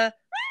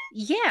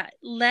 yeah,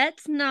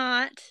 let's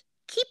not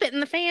keep it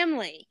in the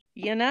family,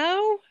 you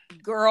know?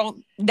 Girl,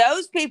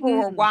 those people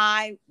were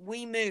why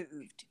we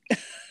moved.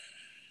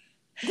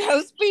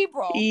 Those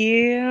people.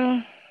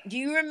 Yeah. Do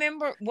you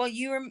remember? Well,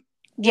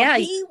 yeah.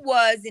 He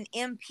was an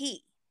MP.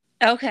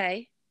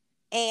 Okay.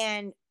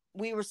 And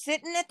we were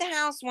sitting at the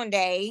house one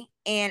day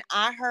and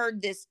I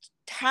heard this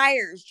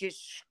tires just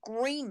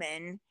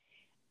screaming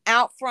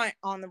out front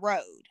on the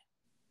road.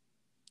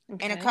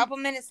 Okay. And a couple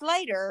minutes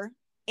later,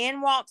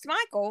 in walks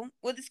Michael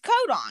with his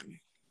coat on.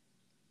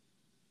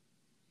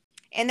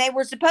 And they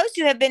were supposed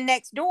to have been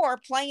next door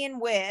playing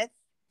with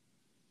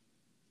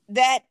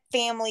that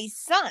family's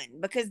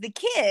son because the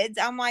kids,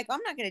 I'm like,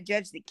 I'm not going to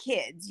judge the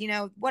kids, you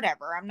know,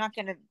 whatever. I'm not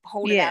going to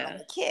hold it out on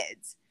the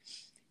kids.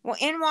 Well,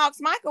 in walks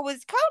Michael with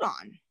his coat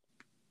on.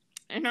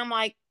 And I'm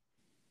like,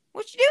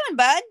 what you doing,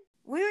 bud?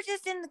 We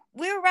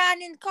were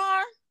riding in the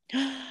car.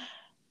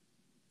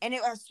 And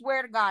I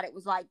swear to God, it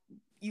was like,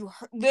 you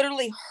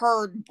literally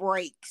heard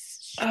brakes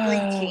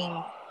screeching.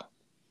 Oh,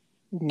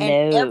 no.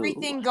 And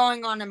everything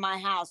going on in my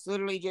house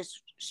literally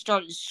just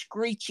started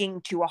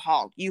screeching to a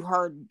halt. You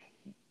heard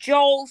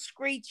Joel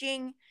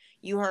screeching.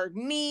 You heard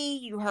me.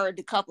 You heard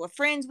the couple of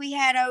friends we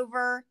had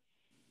over.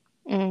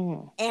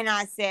 And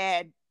I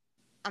said,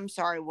 I'm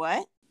sorry,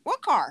 what?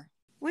 What car?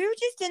 We were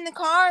just in the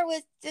car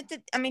with,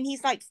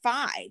 he's like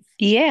 5.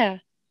 Yeah.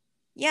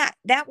 Yeah,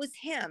 that was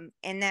him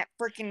in that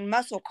freaking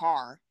muscle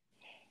car.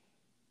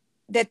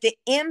 That the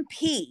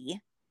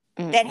MP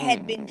that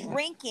had been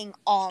drinking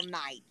all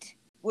night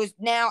was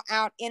now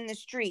out in the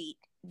street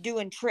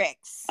doing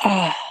tricks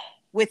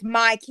with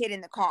my kid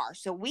in the car.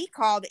 So we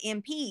called the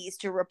MPs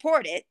to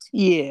report it.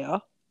 Yeah.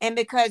 And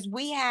because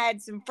we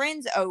had some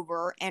friends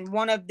over and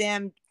one of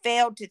them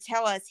failed to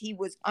tell us he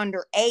was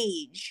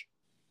underage,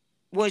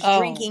 was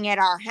drinking at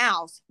our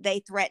house, they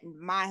threatened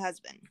my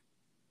husband.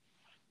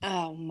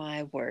 Oh,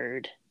 my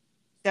word.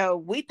 So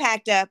we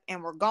packed up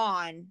and we're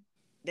gone.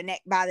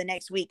 by the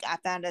next week, I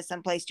found us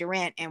someplace to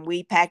rent, and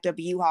we packed up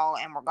a U-Haul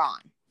and we're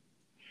gone.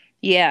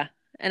 Yeah,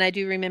 and I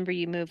do remember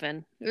you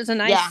moving. It was a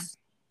nice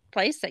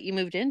place that you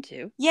moved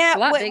into. Yeah, a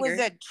lot it was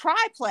a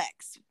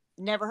triplex.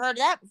 Never heard of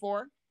that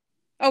before.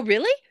 Oh,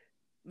 really?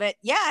 But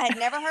yeah, I had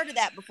never heard of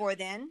that before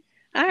then.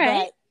 All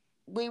right.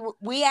 But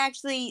we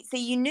actually, so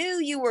you knew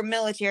you were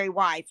military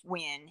wife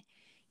when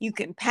you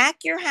can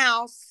pack your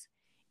house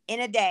in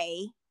a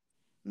day,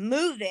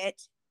 move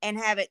it, and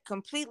have it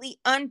completely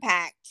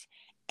unpacked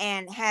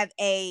and have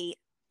a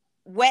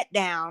wet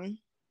down.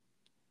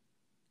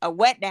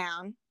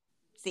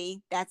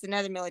 See, that's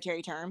another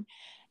military term.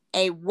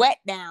 A wet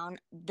down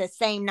the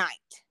same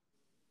night.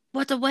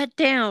 What's a wet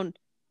down?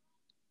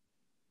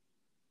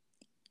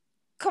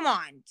 Come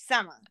on,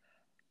 Summer.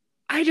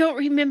 I don't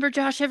remember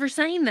Josh ever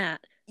saying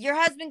that. Your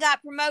husband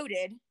got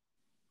promoted.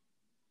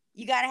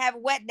 You got to have a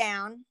wet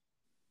down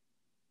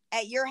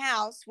at your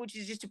house, which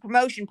is just a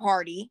promotion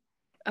party.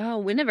 Oh,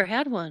 we never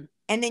had one.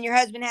 And then your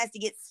husband has to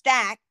get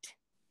stacked.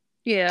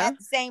 Yeah. At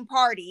the same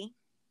party.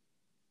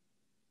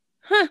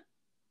 Huh.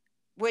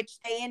 Which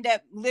they end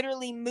up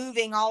literally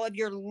moving all of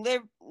your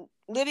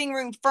living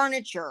room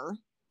furniture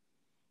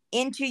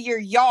into your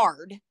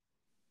yard.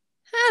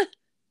 Huh.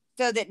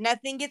 So that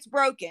nothing gets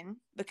broken,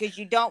 because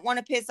you don't want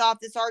to piss off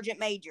the sergeant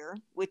major,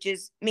 which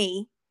is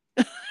me.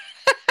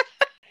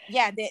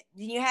 Yeah, that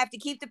you have to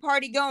keep the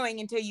party going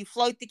until you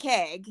float the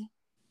keg.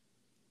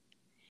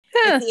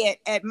 Huh. See,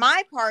 at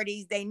my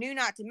parties, they knew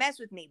not to mess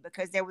with me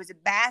because there was a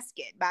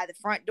basket by the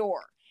front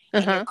door.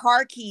 And your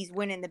car keys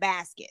went in the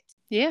basket.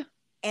 Yeah.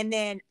 And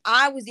then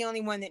I was the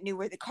only one that knew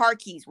where the car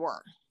keys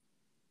were.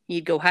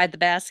 You'd go hide the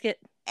basket?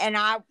 And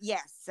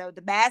so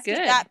the basket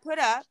got put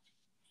up,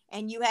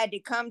 and you had to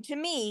come to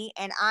me,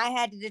 and I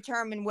had to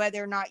determine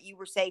whether or not you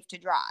were safe to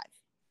drive.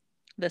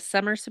 The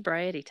summer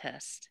sobriety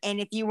test. And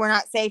if you were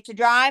not safe to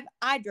drive,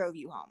 I drove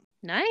you home.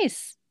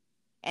 Nice.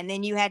 And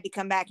then you had to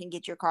come back and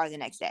get your car the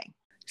next day.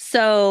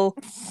 So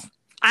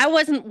I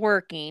wasn't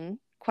working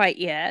quite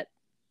yet.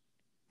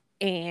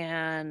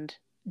 And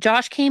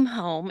Josh came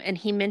home and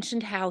he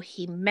mentioned how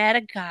he met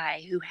a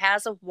guy who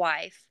has a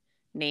wife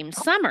named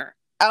Summer.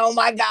 Oh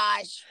my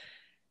gosh.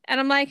 And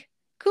I'm like,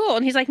 cool.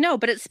 And he's like, no,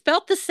 but it's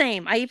spelt the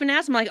same. I even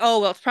asked him, like, oh,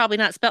 well, it's probably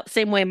not spelt the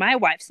same way my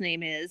wife's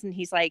name is. And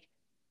he's like,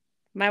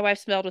 my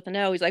wife's spelled with an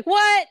O. He's like,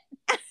 what?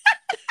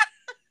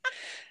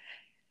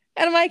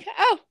 And I'm like,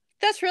 oh,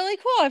 that's really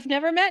cool. I've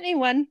never met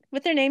anyone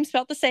with their name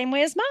spelled the same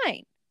way as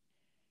mine.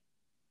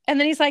 And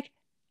then he's like,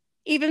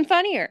 even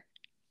funnier,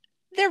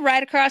 they're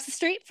right across the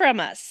street from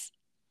us.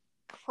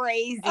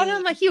 Crazy. And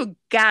I'm like, you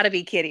gotta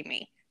be kidding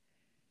me.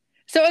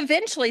 So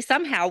eventually,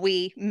 somehow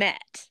we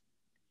met.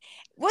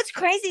 What's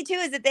crazy too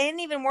is that they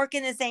didn't even work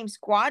in the same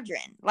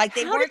squadron. Like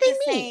they weren't the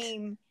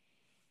same.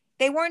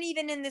 They weren't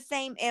even in the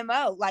same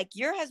MO. Like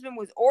your husband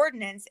was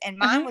ordnance and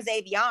mine was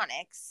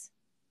avionics.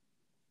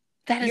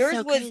 That is Yours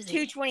so was crazy.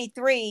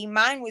 223.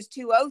 Mine was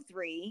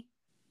 203.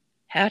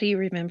 How do you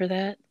remember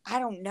that? I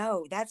don't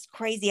know. That's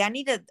crazy. I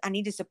need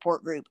a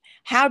support group.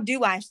 How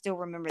do I still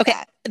remember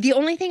that? The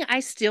only thing I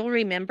still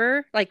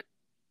remember, like,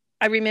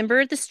 I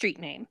remember the street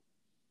name.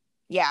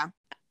 Yeah.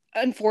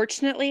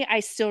 Unfortunately,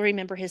 I still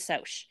remember his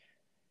soch.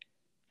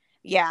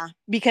 Yeah.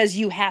 Because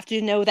you have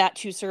to know that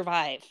to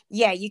survive.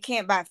 Yeah, you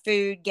can't buy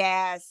food,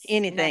 gas,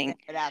 anything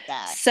without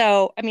that.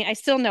 So, I mean, I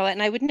still know it,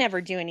 and I would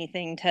never do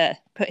anything to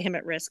put him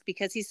at risk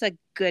because he's a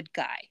good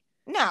guy.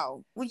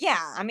 No. Well,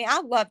 yeah. I mean,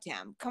 I loved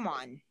him. Come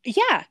on.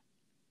 Yeah.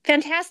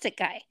 Fantastic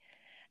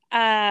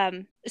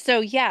guy. So,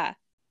 yeah.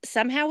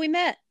 Somehow we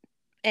met.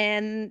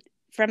 And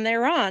from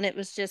there on, it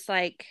was just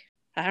like,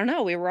 I don't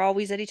know. We were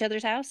always at each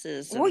other's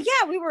houses. Well,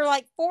 yeah. We were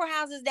like 4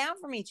 houses down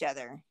from each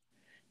other.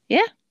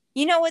 Yeah.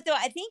 You know what, though?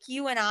 I think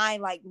you and I,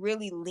 like,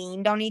 really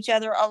leaned on each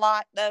other a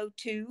lot, though,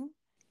 too.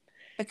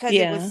 Because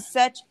it was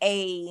such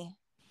a...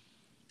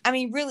 I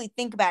mean, really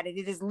think about it.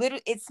 It is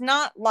literally... It's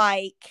not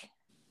like...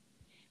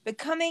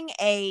 Becoming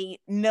a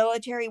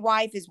military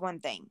wife is one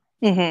thing.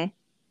 Mm-hmm.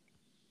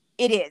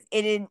 It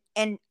is.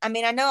 And, I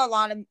mean, I know a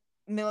lot of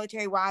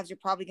military wives are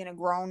probably going to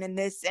groan in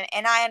this.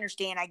 And I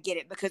understand. I get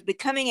it. Because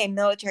becoming a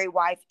military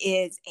wife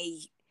is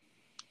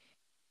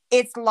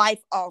it's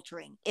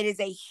life-altering. It is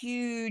a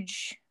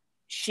huge...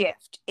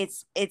 shift.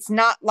 It's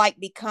not like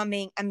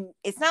becoming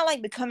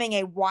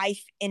a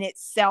wife in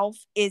itself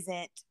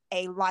isn't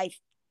a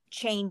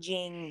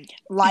life-changing,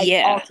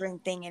 life-altering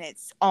thing in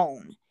its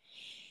own.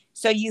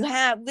 So you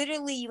have a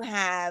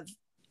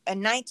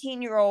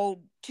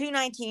 19-year-old, 2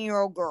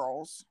 19-year-old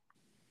girls.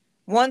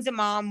 One's a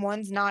mom,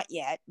 one's not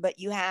yet, but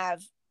you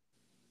have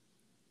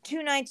 2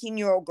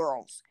 19-year-old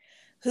girls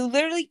who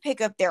literally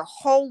pick up their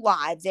whole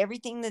lives,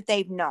 everything that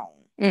they've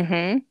known.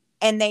 Mm-hmm.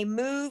 And they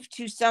move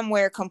to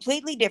somewhere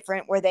completely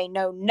different where they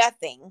know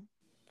nothing.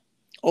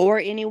 Or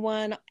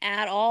anyone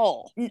at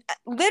all.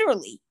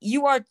 Literally,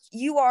 you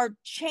are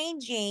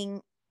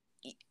changing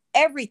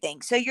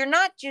everything. So you're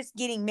not just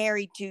getting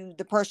married to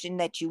the person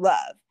that you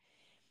love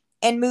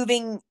and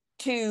moving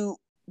to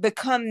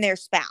become their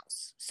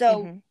spouse.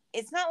 So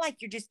it's not like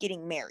you're just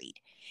getting married.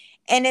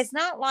 And it's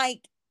not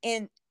like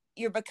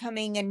you're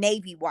becoming a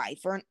Navy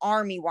wife or an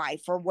Army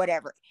wife or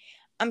whatever.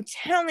 I'm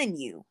telling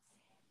you.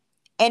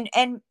 And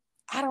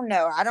I don't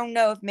know. I don't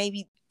know if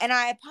maybe, and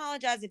I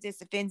apologize if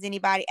this offends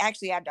anybody.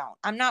 Actually, I don't.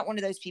 I'm not one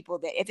of those people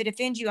that if it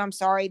offends you, I'm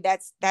sorry.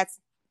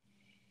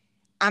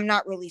 I'm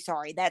not really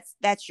sorry.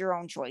 That's your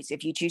own choice.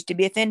 If you choose to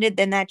be offended,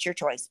 then that's your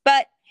choice.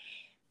 But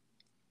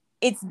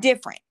it's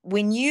different.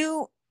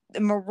 The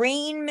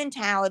Marine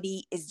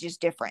mentality is just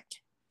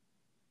different.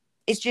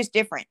 It's just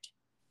different.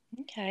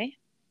 Okay.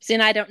 See,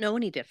 and I don't know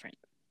any different.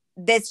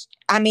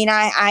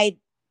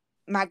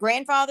 My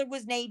grandfather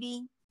was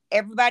Navy.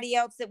 Everybody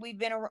else that we've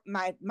been around,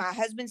 my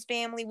husband's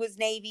family was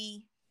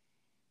Navy.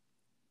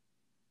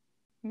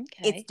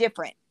 Okay. It's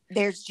different.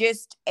 There's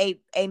just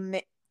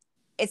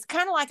it's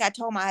kind of like I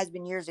told my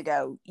husband years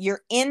ago,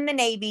 you're in the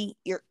Navy,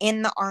 you're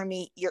in the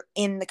Army, you're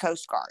in the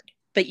Coast Guard.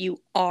 But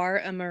you are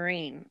a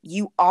Marine.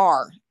 You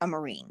are a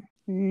Marine.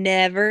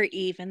 Never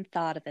even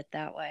thought of it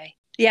that way.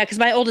 Yeah, because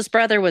my oldest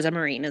brother was a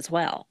Marine as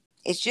well.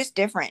 It's just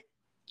different.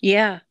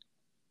 Yeah.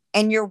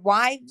 And your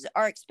wives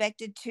are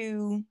expected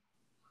to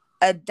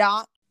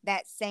adopt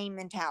that same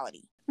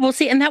mentality. Well,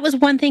 see, and that was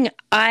one thing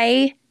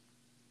I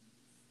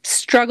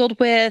struggled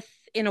with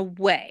in a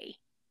way.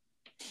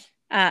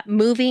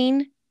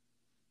 Moving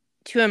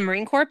to a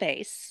Marine Corps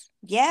base.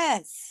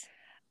 Yes.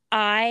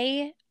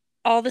 I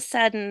all of a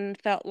sudden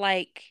felt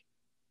like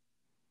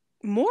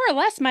more or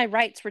less my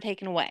rights were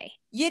taken away.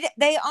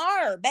 They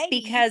are,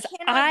 baby. Because you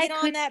cannot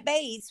get on that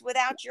base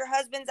without your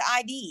husband's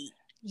ID.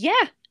 Yeah.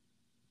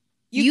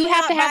 You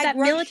have to have that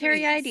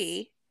military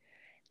ID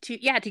to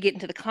get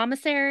into the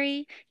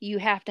commissary. You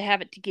have to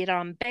have it to get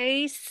on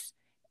base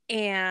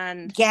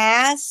and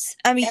gas.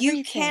 I mean, everything.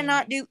 You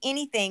cannot do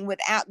anything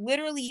without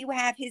literally you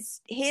have his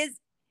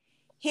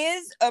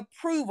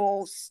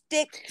approval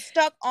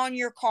stuck on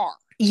your car.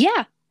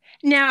 Yeah.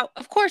 Now,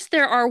 of course,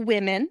 there are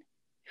women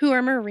who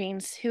are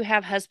Marines who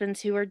have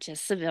husbands who are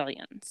just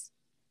civilians.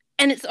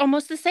 And it's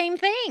almost the same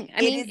thing.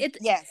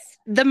 Yes.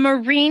 The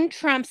Marine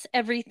trumps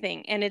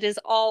everything, and it is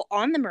all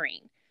on the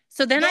Marine.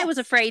 So then I was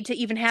afraid to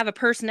even have a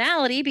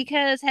personality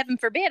because, heaven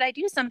forbid, I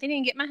do something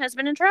and get my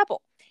husband in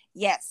trouble.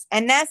 Yes.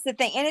 And that's the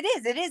thing. And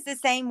it is the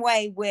same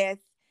way with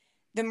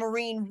the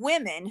Marine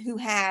women who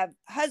have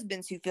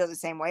husbands who feel the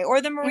same way, or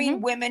the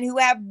Marine women who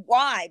have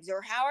wives,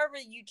 or however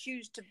you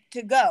choose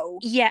to go.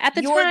 Yeah, at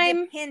the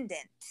time.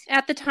 Dependent.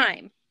 At the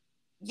time.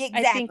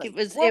 Exactly. I think it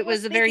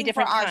was a very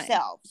different for time.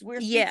 Ourselves.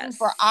 We're speaking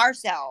for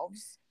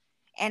ourselves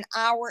and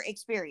our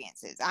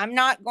experiences. I'm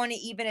not going to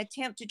even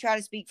attempt to try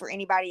to speak for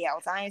anybody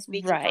else. I am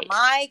speaking for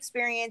my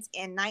experience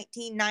in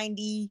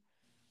 1990,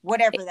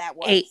 whatever that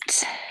was.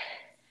 8.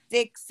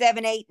 6,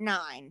 7, 8,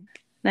 9.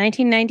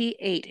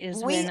 1998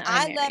 is when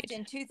I left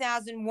in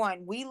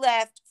 2001. We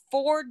left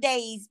 4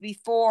 days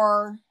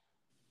before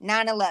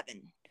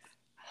 9/11.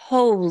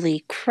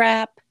 Holy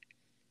crap.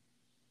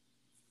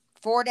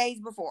 4 days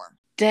before.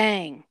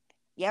 Dang.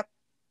 Yep.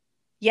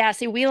 Yeah,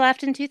 see, we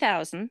left in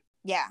 2000.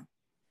 Yeah.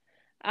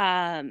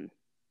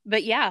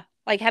 But yeah,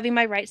 like having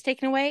my rights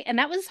taken away, and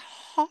that was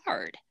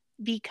hard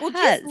because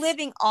just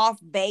living off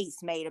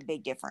base made a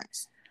big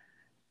difference.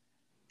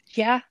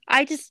 Yeah,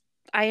 I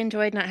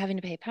enjoyed not having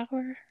to pay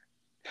power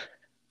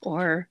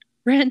or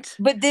rent.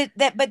 But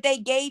they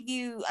gave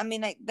you, I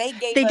mean, like they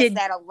gave us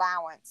that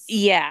allowance.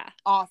 Yeah.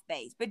 Off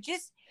base. But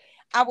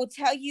I will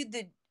tell you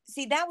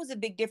that was a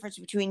big difference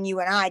between you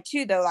and I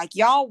too, though. Like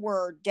y'all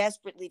were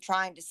desperately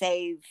trying to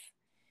save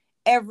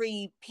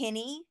every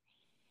penny,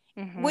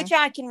 which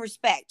I can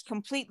respect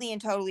completely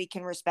and totally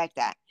can respect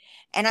that.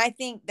 And I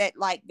think that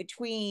like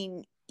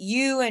between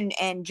you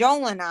and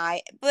Joel and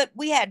I, but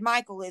we had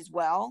Michael as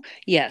well.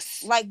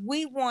 Yes. Like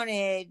we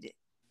wanted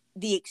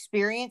the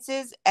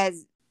experiences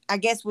as I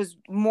guess was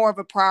more of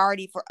a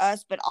priority for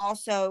us, but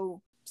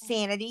also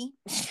sanity.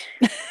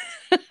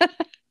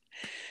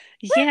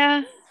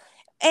 Yeah.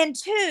 And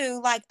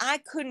two, like I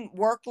couldn't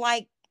work,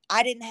 like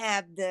I didn't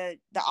have the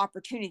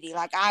opportunity.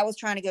 Like I was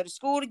trying to go to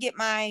school to get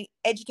my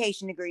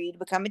education degree to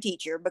become a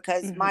teacher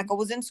because Michael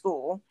was in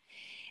school.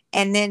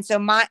 And then so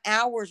my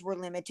hours were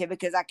limited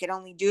because I could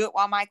only do it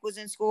while Mike was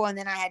in school. And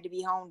then I had to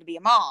be home to be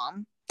a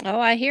mom. Oh,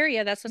 I hear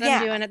you. That's what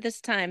I'm doing at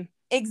this time.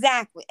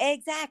 Exactly.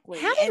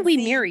 How did we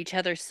mirror each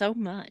other so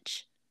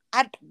much?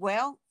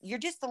 Well, you're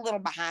just a little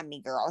behind me,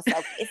 girl. So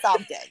it's all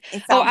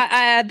good.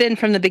 I've been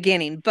from the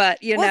beginning,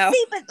 but you know.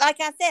 See, but like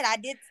I said, I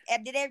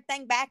did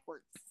everything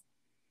backwards.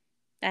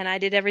 And I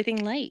did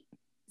everything late.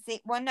 See,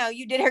 well, no,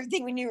 you did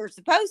everything when you were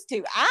supposed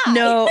to.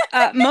 No,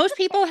 most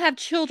people have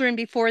children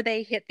before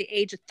they hit the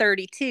age of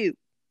 32.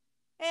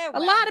 Yeah,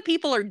 well, a lot of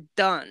people are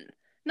done.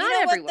 Not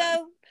everyone. What,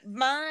 though?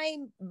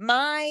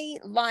 My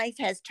life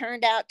has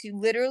turned out to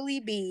literally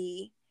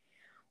be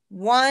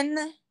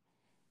one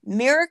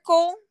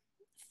miracle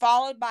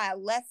followed by a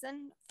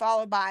lesson,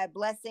 followed by a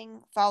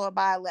blessing, followed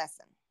by a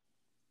lesson.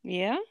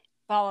 Yeah.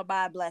 Followed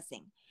by a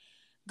blessing.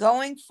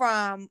 Going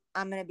from,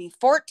 I'm going to be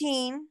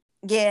 14,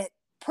 get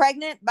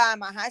pregnant by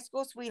my high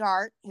school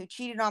sweetheart who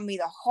cheated on me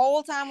the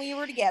whole time we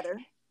were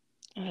together,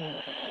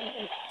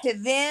 to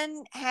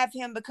then have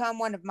him become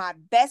one of my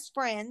best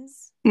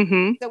friends.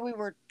 So we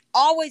were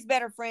always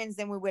better friends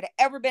than we would have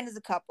ever been as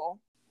a couple.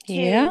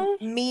 To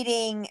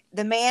meeting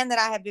the man that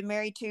I have been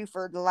married to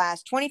for the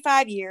last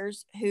 25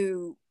 years,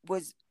 who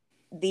was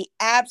the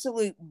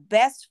absolute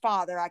best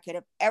father I could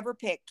have ever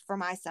picked for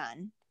my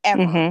son,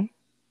 ever. Mm-hmm.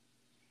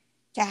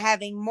 To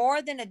having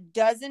more than a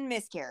dozen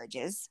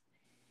miscarriages.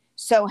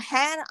 So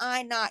had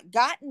I not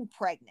gotten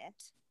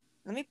pregnant,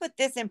 let me put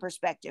this in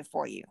perspective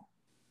for you,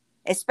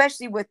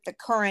 especially with the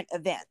current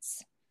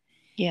events.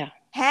 Yeah.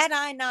 Had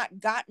I not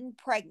gotten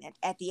pregnant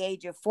at the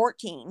age of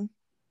 14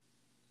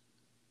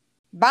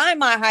 by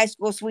my high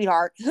school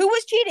sweetheart, who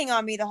was cheating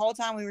on me the whole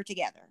time we were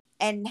together,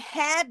 and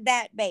had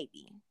that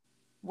baby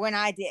when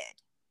I did,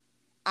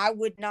 I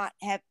would not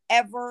have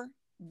ever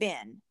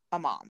been a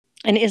mom.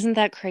 And isn't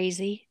that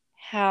crazy?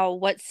 How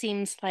what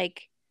seems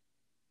like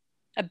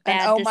a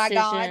bad decision, my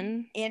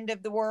God, end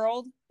of the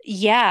world,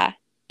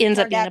 ends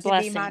up being a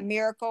blessing. Be my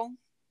miracle.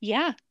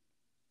 Yeah,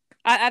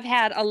 I've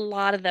had a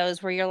lot of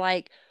those where you're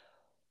like,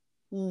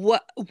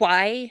 what,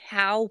 why,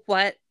 how,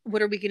 what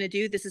are we going to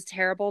do? This is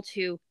terrible.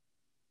 To,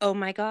 oh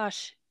my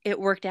gosh, it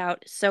worked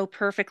out so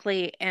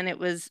perfectly and it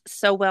was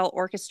so well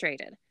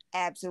orchestrated.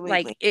 Absolutely.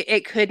 Like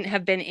it couldn't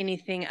have been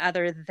anything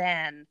other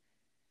than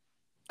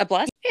a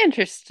blessing.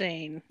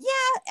 Interesting.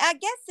 Yeah, I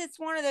guess it's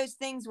one of those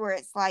things where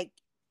it's like,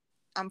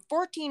 I'm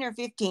 14 or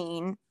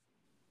 15,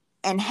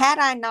 and had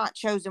I not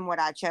chosen what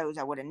I chose,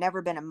 I would have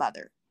never been a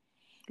mother.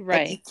 Right.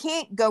 But you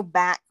can't go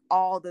back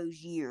all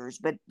those years.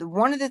 But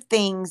one of the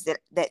things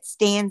that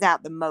stands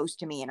out the most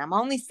to me, and I'm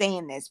only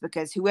saying this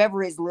because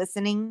whoever is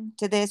listening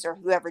to this or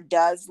whoever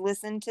does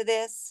listen to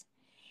this,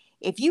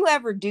 if you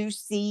ever do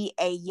see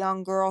a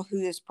young girl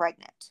who is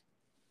pregnant,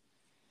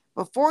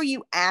 before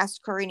you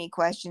ask her any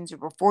questions or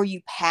before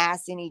you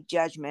pass any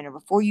judgment or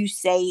before you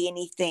say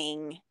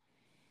anything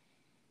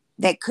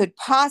that could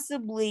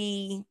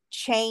possibly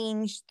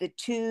change the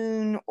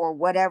tune or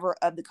whatever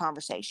of the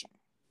conversation,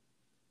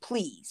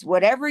 please,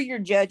 whatever your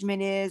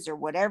judgment is or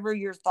whatever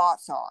your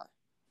thoughts are,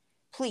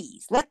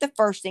 please let the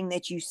first thing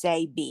that you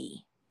say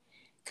be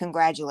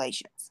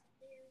congratulations.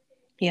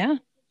 Yeah.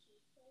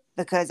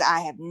 Because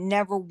I have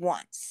never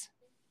once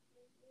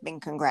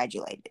been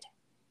congratulated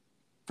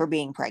for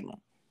being pregnant,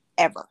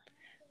 ever.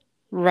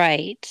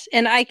 Right.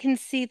 And I can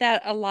see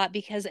that a lot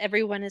because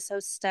everyone is so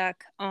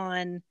stuck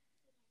on,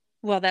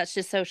 well, that's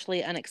just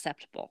socially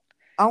unacceptable.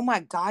 Oh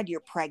my God, you're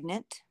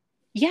pregnant?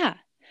 Yeah.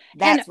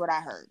 That's what I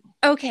heard.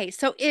 Okay,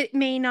 so it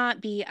may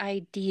not be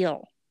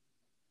ideal.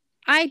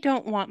 I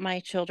don't want my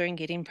children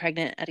getting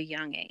pregnant at a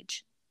young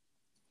age.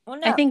 Oh,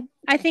 no.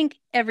 I think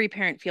every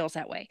parent feels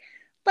that way.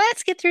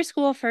 Let's get through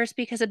school first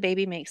because a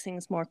baby makes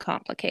things more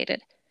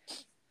complicated.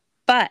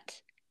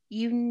 But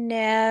you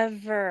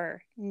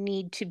never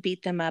need to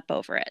beat them up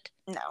over it.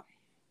 No.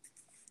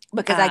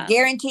 Because I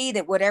guarantee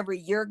that whatever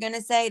you're going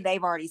to say,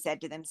 they've already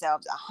said to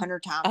themselves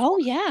 100 times. Oh,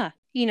 yeah.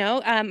 You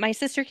know, my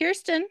sister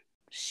Kirsten,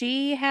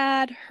 she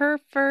had her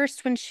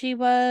first when she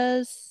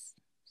was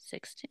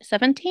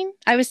 17.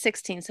 I was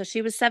 16. So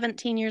she was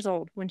 17 years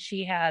old when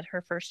she had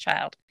her first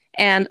child.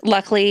 And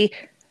luckily,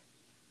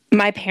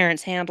 my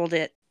parents handled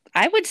it,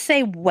 I would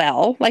say,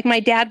 well. Like, my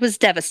dad was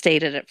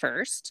devastated at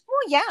first.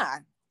 Well, yeah.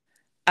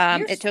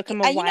 It took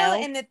him a while. You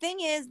know, and the thing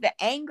is, the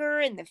anger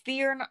and the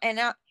fear, and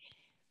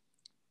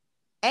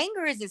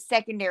anger is a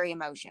secondary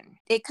emotion.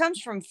 It comes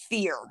from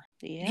fear.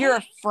 Yeah. You're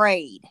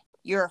afraid.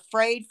 You're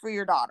afraid for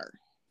your daughter.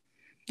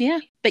 Yeah.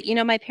 But, you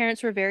know, my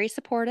parents were very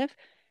supportive.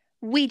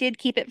 We did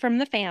keep it from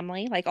the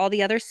family, like all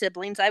the other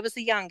siblings. I was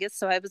the youngest,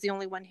 so I was the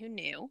only one who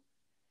knew.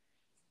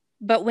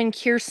 But when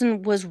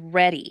Kirsten was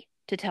ready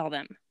to tell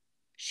them,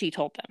 she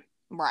told them.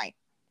 Right.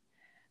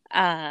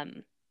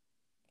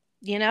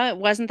 You know, it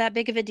wasn't that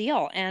big of a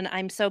deal. And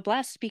I'm so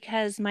blessed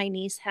because my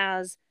niece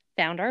has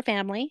found our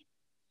family.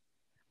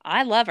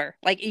 I love her.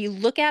 Like, you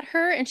look at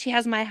her and she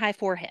has my high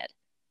forehead.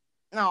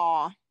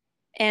 Aw.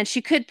 And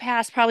she could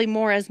pass probably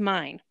more as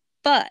mine.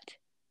 But,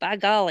 by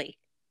golly,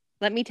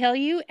 let me tell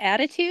you,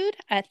 attitude,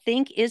 I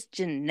think, is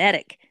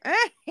genetic.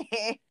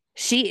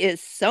 She is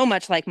so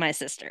much like my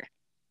sister.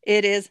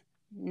 It is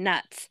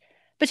nuts.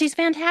 But she's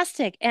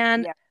fantastic.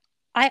 And yeah.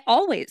 I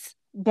always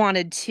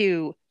wanted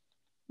to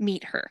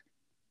meet her.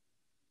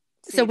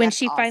 See, so when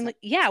she awesome.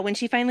 When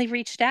she finally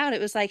reached out, it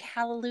was like,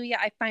 hallelujah,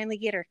 I finally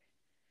get her.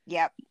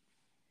 Yep.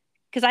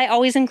 Because I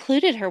always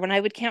included her when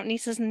I would count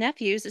nieces and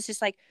nephews. It's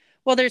just like,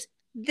 well, there's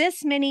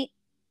this many,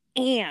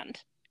 and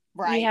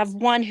we have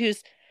one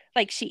who's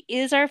like, she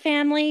is our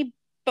family,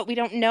 but we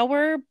don't know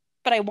her,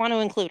 but I want to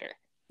include her.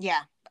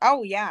 Yeah.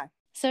 Oh, yeah.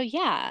 So,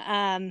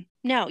 yeah.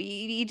 No,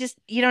 you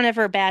don't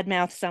ever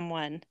badmouth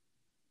someone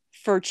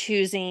for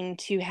choosing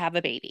to have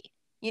a baby.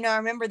 You know, I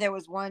remember there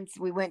was once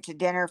we went to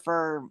dinner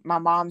for my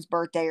mom's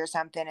birthday or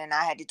something, and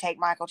I had to take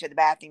Michael to the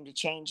bathroom to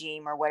change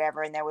him or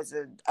whatever. And there was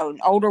an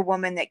older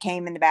woman that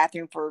came in the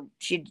bathroom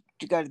she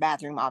to go to the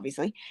bathroom,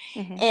 obviously.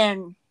 Mm-hmm.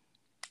 And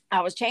I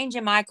was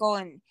changing Michael,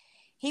 and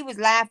he was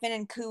laughing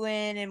and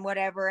cooing and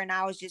whatever. And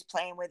I was just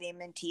playing with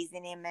him and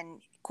teasing him. And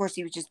of course,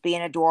 he was just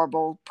being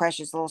adorable,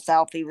 precious little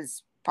self. He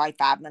was probably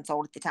 5 months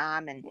old at the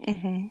time. And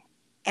mm-hmm.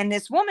 And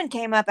this woman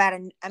came up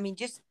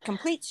just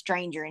complete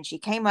stranger. And she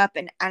came up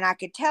and I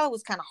could tell it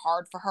was kind of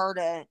hard for her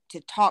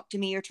to talk to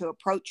me or to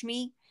approach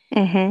me.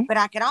 Mm-hmm. But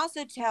I could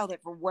also tell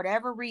that for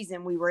whatever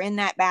reason, we were in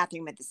that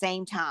bathroom at the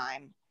same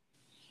time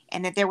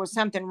and that there was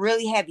something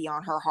really heavy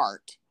on her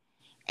heart.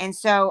 And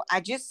so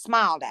I just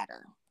smiled at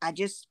her. I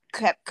just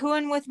kept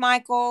cooing with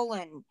Michael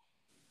and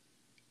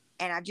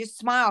I just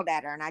smiled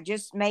at her and I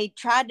just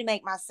tried to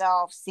make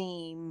myself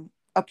seem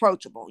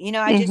approachable. You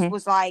know, I just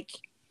was like,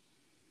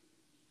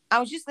 I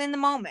was just in the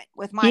moment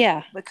with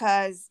Michael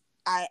because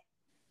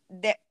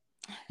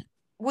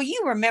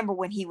you remember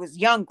when he was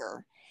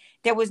younger,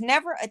 there was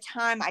never a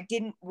time I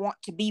didn't want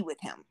to be with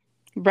him.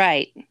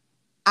 Right.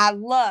 I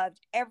loved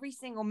every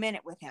single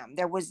minute with him.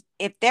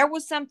 If there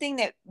was something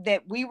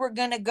that we were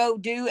going to go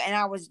do, and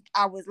I was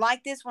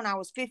like this when I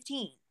was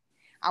 15.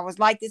 I was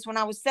like this when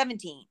I was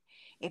 17.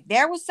 If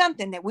there was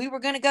something that we were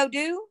going to go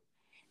do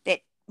that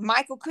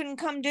Michael couldn't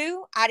come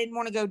do, I didn't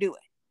want to go do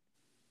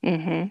it.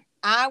 Mm-hmm.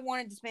 I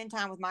wanted to spend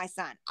time with my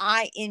son.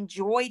 I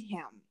enjoyed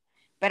him,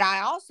 but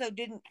I also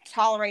didn't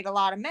tolerate a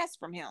lot of mess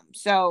from him.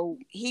 So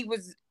he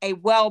was a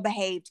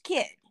well-behaved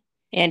kid.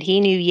 And he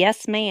knew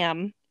yes,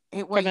 ma'am.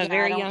 From a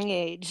very young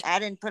age. I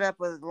didn't put up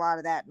with a lot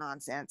of that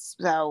nonsense.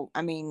 So,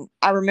 I mean,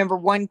 I remember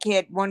one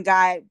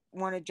guy,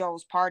 one of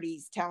Joel's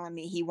parties telling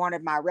me he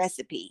wanted my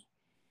recipe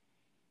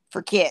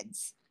for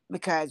kids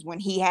because when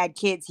he had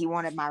kids, he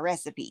wanted my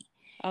recipe.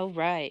 Oh,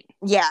 right.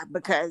 Yeah,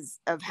 because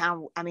of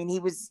how, I mean, he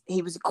was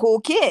a cool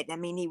kid. I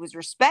mean, he was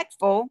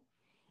respectful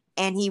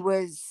and he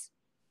was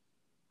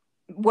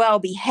well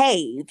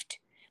behaved,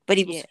 but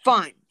he was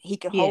fun. He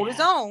could hold his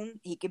own.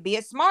 He could be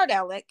a smart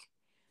aleck.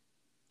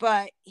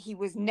 But he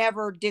was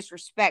never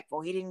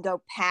disrespectful. He didn't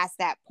go past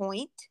that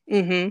point.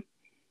 Mm-hmm.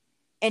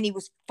 And he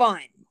was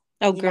fun.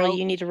 Oh, girl,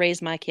 you need to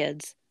raise my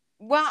kids.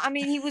 Well, I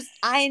mean,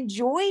 I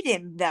enjoyed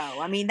him,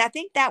 though. I mean, I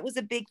think that was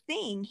a big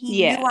thing.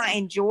 He knew I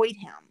enjoyed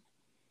him.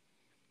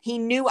 He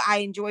knew I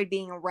enjoyed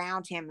being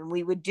around him. And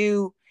we would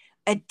do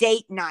a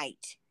date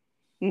night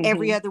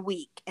every other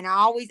week. And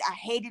I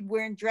hated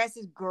wearing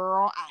dresses,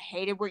 girl. I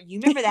hated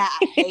you remember that?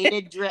 I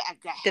hated dress.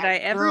 Did I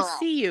ever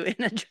see you in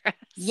a dress?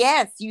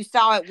 Yes, you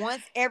saw it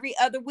once every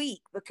other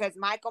week because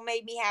Michael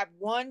made me have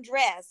one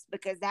dress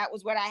because that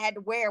was what I had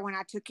to wear when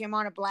I took him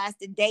on a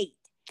blasted date.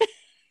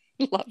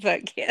 Love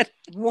that kid.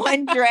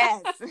 One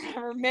dress. I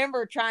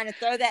remember trying to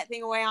throw that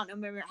thing away. I don't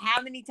remember how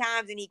many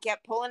times, and he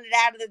kept pulling it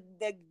out of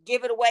the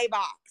give it away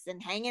box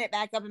and hanging it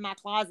back up in my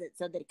closet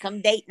so that come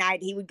date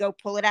night, he would go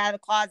pull it out of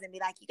the closet and be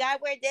like, "You gotta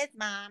wear this,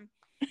 Mom."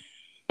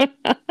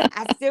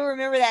 I still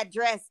remember that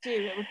dress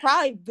too.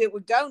 It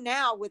would go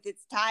now with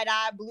its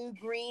tie-dye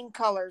blue-green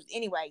colors.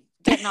 Anyway,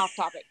 getting off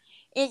topic.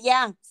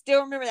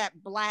 Still remember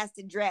that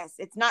blasted dress.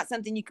 It's not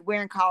something you could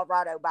wear in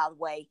Colorado, by the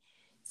way.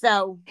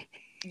 So,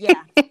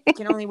 yeah, you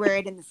can only wear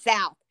it in the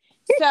South.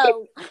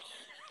 So,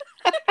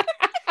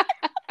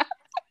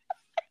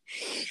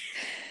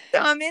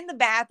 I'm in the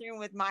bathroom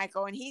with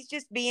Michael, and he's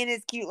just being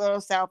his cute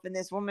little self. And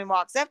this woman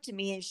walks up to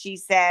me, and she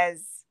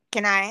says,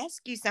 "Can I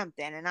ask you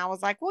something?" And I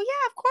was like, "Well,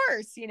 yeah, of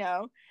course, you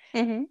know."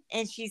 Mm-hmm.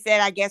 And she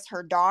said, I guess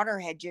her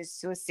daughter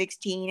was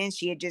 16 and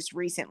she had just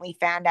recently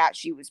found out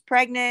she was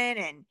pregnant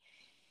and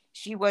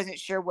she wasn't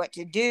sure what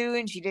to do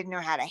and she didn't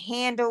know how to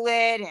handle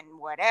it and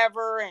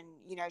whatever. And,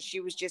 you know, she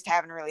was just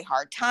having a really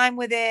hard time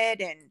with it.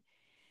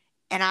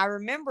 And I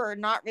remember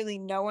not really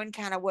knowing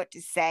kind of what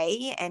to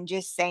say and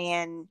just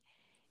saying,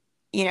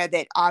 you know,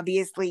 that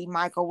obviously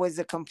Michael was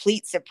a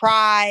complete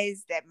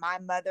surprise, that my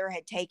mother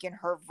had taken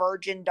her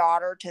virgin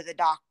daughter to the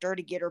doctor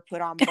to get her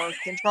put on birth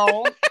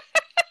control.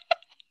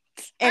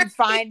 And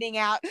finding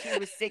out she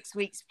was 6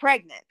 weeks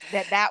pregnant,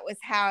 that was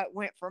how it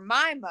went for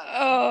my mother.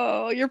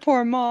 Oh, your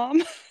poor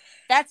mom.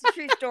 That's a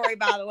true story,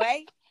 by the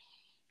way.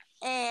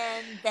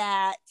 And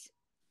that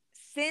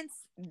since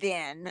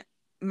then,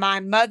 my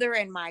mother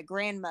and my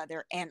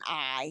grandmother and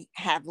I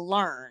have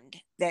learned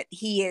that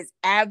he is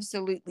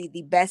absolutely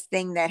the best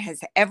thing that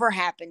has ever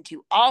happened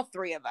to all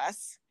three of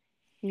us.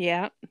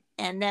 Yeah.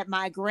 And that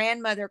my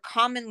grandmother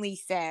commonly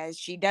says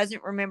she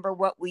doesn't remember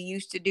what we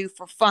used to do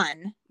for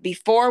fun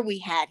before we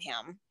had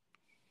him.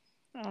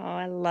 Oh,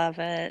 I love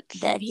it.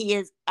 That he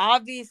is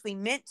obviously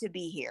meant to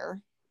be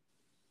here.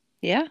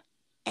 Yeah.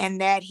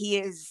 And that he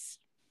is,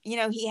 you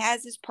know, he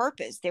has his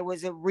purpose. There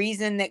was a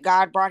reason that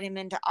God brought him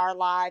into our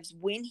lives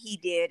when he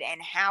did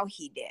and how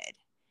he did.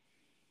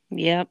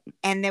 Yep.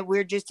 And that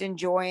we're just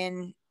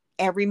enjoying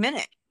every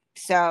minute.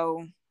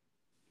 So...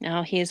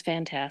 No, he is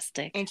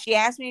fantastic. And she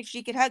asked me if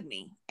she could hug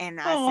me.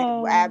 And I said,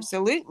 well,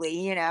 absolutely,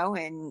 you know.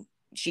 And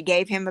she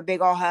gave him a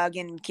big old hug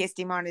and kissed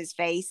him on his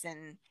face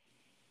and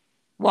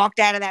walked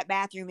out of that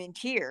bathroom in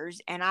tears.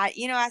 And I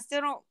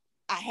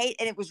hate,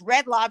 and it was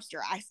Red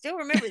Lobster. I still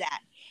remember that.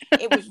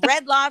 It was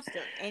Red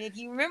Lobster. And if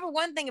you remember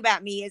one thing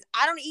about me is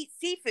I don't eat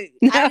seafood.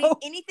 No. I don't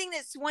eat anything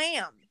that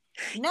swam.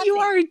 Nothing. You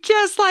are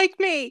just like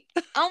me.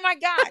 Oh my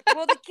God.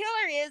 Well, the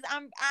killer is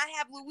I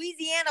have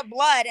Louisiana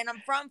blood and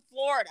I'm from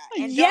Florida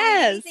and yes.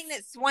 don't eat anything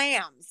that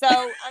swam. So,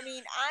 I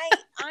mean,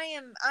 I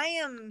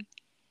am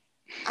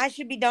I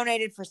should be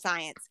donated for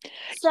science.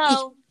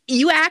 So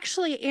you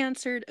actually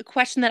answered a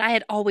question that I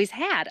had always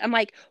had. I'm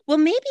like, well,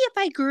 maybe if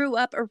I grew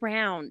up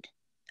around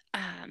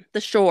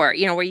the shore,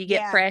 where you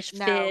get fresh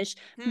fish,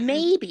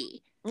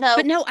 maybe. No.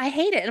 But no, I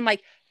hate it. And I'm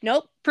like,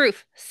 nope,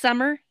 proof.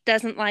 Summer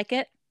doesn't like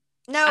it.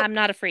 No. I'm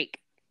not a freak.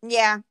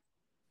 Yeah.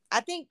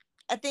 I think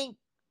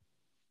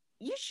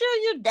you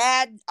sure your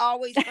dad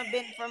always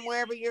been from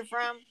wherever you're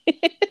from?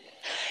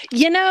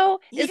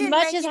 As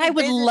much as I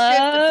would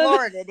love to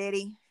Florida, did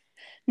he?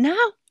 No,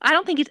 I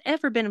don't think he's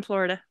ever been in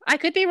Florida. I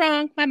could be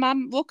wrong. My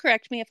mom will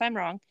correct me if I'm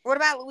wrong. What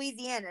about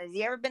Louisiana? Has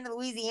he ever been to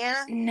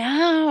Louisiana?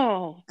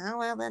 No. Oh,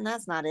 well, then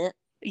that's not it.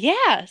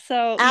 Yeah,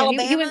 so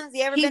Alabama? Has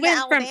he ever been to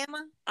Alabama?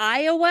 From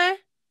Iowa,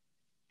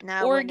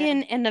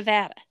 Oregon, and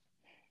Nevada.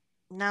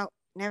 No,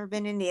 never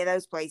been any of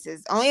those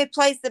places. Only a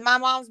place that my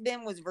mom's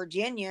been was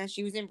Virginia.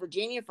 She was in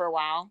Virginia for a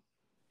while.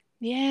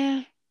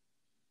 Yeah.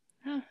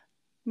 Oh,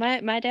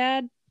 my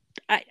dad,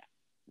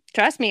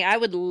 trust me, I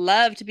would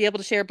love to be able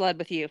to share blood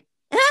with you.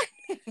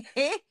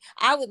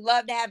 I would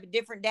love to have a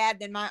different dad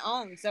than my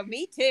own. So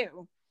me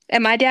too.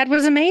 And my dad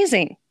was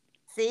amazing.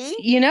 See?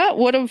 It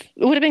would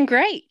have been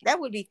great. That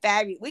would be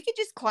fabulous. We could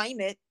just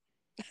claim it.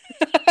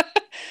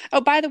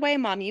 Oh, by the way,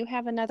 Mom, you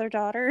have another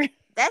daughter.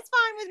 That's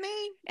fine with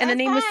me. And the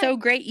name was so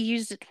great you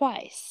used it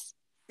twice.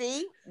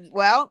 See?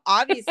 Well,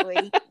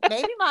 obviously.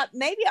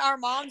 maybe our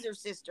moms are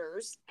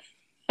sisters.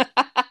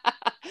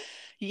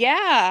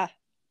 Yeah.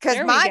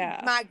 Because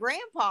my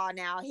grandpa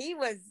now, he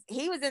was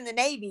in the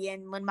Navy,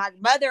 and when my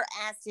mother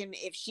asked him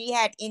if she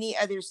had any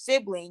other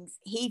siblings,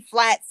 he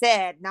flat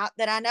said, "Not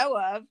that I know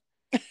of."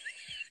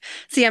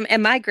 See,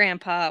 and my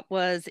grandpa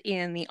was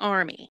in the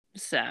Army,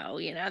 so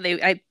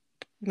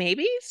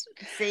maybe.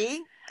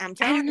 See, I'm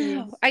telling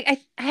you. I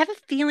have a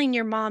feeling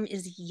your mom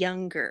is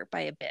younger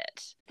by a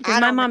bit because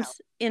my mom's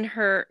in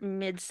her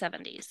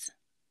mid-70s.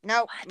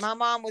 No, my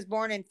mom was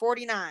born in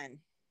 49.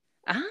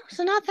 Oh,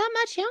 so not that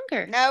much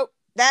younger. Nope.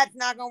 That's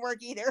not going to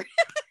work either.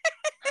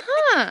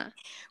 Huh.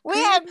 We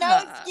have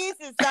no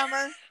excuses,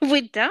 Summer.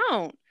 We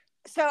don't.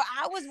 So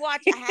I was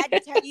watching, I had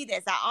to tell you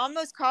this. I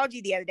almost called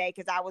you the other day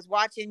because I was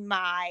watching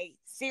my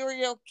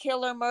serial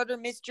killer murder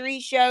mystery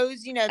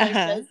shows. Those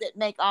shows that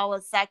make all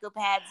of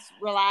psychopaths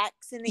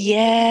relax in the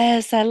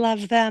Yes, I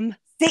love them.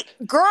 See,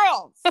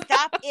 girl,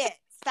 stop it.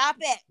 Stop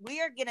it.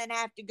 We are going to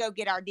have to go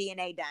get our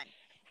DNA done.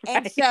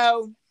 And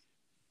so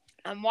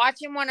I'm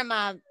watching one of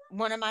my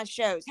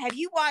shows. Have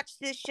you watched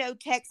this show,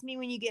 Text Me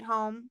When You Get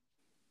Home?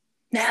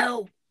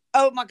 No.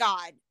 Oh my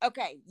God.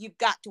 Okay. You've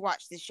got to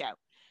watch this show.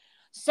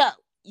 So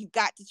you've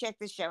got to check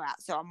this show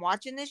out. So I'm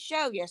watching this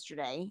show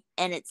yesterday,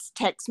 and it's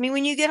Text Me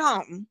When You Get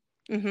Home.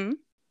 Mm-hmm.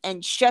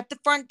 And shut the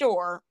front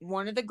door.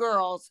 One of the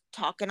girls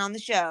talking on the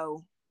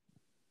show.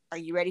 Are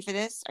you ready for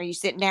this? Are you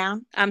sitting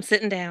down? I'm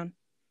sitting down.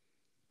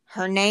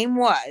 Her name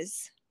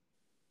was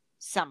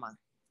Summer.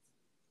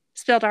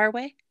 Spelled our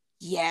way?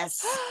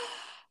 Yes.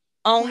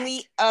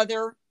 Only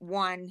other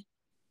one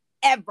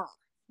ever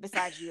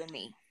besides you and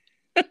me.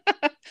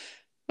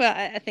 Well,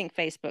 I think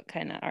Facebook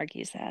kind of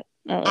argues that.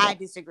 I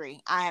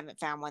disagree. I haven't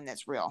found one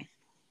that's real.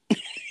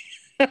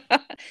 Is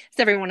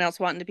everyone else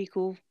wanting to be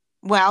cool?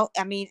 Well,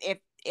 I mean, if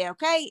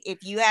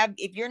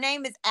your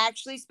name is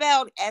actually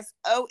spelled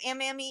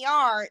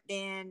SOMMER,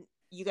 then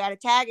you got to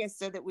tag us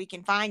so that we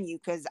can find you,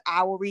 because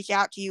I will reach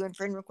out to you and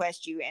friend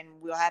request you, and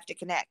we'll have to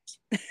connect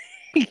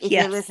if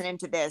you're listening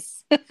to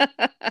this.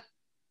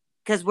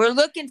 Because we're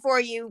looking for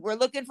you. We're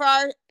looking for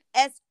our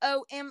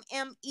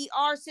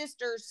SOMMER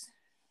sisters.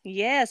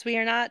 Yes, we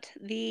are not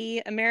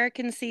the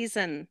American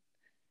season.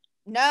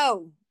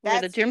 No,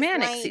 that's the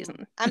Germanic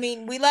season. I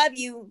mean, we love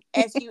you,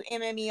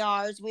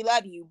 SUMMERs. We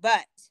love you,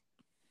 but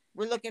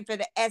we're looking for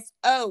the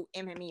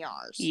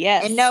SOMMERs.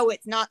 Yes. And no,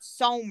 it's not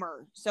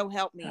Somer. So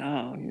help me.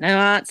 Oh,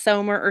 not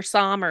Somer or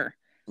Sommer.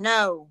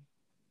 No.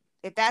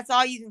 If that's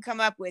all you can come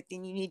up with,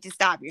 then you need to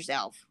stop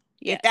yourself.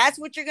 Yes. If that's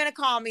what you're going to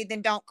call me,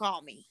 then don't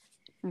call me.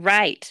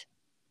 Right.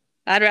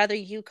 I'd rather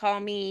you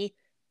call me,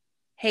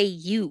 hey,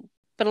 you.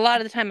 But a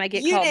lot of the time I get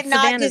called Savannah's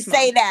mom. You did not just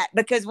say that,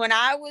 because before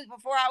I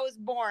was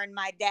born,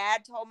 my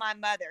dad told my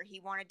mother he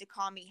wanted to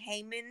call me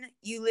Heyman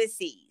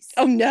Ulysses.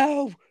 Oh,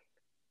 no.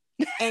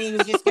 And he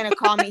was just going to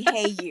call me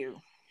Hey You.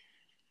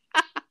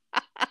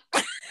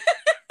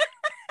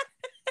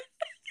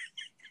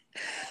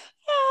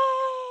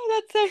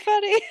 Oh, that's so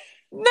funny.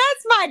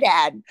 That's my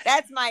dad.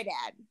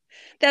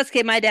 That's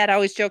okay. My dad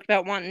always joked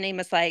about wanting to name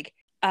us like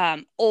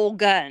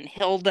Olga and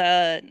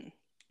Hilda and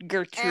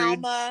Gertrude.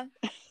 Alma,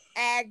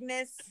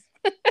 Agnes.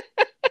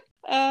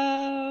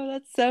 Oh,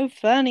 that's so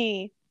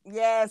funny.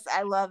 Yes,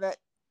 I love it.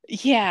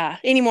 Yeah.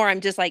 Anymore,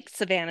 I'm just like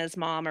Savannah's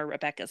mom or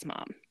Rebecca's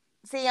mom.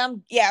 See,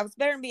 it's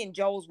better than being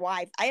Joel's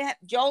wife.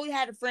 Joel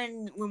had a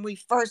friend when we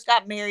first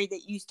got married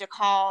that used to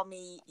call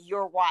me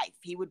your wife.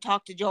 He would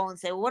talk to Joel and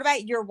say, well, what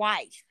about your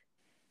wife?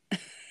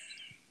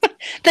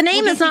 The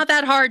name is not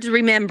that hard to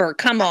remember.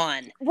 Come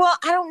on. Well,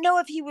 I don't know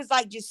if he was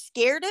like just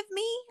scared of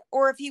me,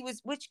 or if he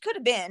was, which could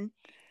have been,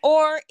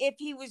 or if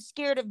he was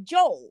scared of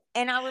Joel.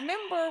 And I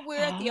remember we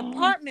were at the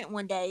apartment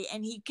one day,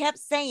 and he kept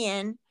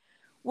saying,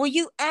 well,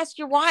 you ask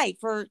your wife,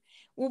 or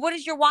well, what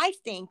does your wife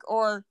think?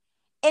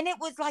 And it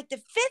was like the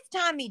 5th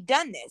time he'd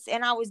done this.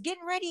 And I was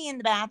getting ready in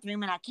the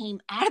bathroom and I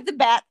came out of the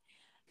bath,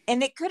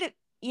 and it could have,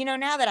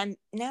 now that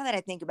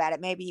I think about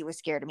it, maybe he was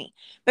scared of me,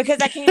 because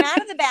I came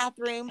out of the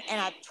bathroom and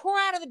I tore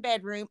out of the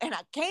bedroom and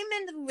I came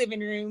into the living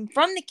room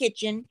from the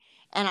kitchen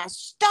and I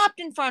stopped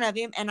in front of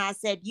him and I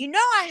said,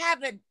 I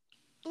have a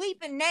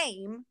bleeping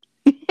name.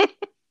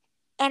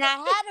 And I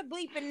had a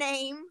bleeping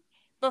name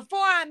before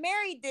I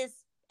married this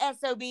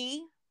SOB.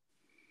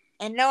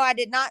 And no, I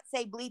did not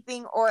say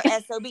bleeping or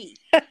SOB.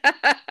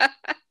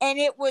 And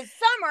it was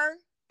summer,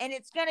 and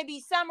it's going to be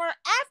summer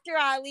after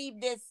I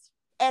leave this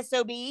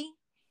SOB.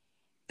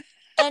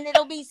 And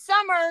it'll be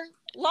summer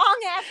long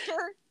after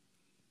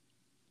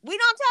we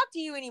don't talk to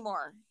you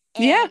anymore.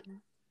 And yeah.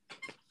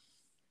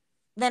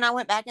 Then I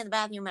went back in the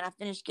bathroom and I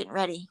finished getting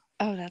ready.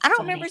 Oh, that's I don't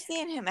funny. remember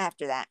seeing him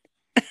after that.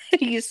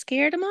 You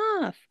scared him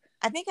off.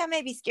 I think I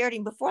maybe scared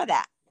him before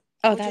that.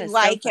 Oh, which that is is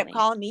why so he kept funny.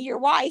 calling me your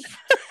wife.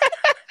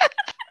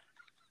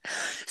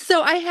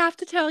 So I have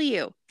to tell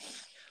you,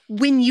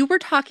 when you were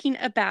talking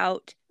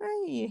about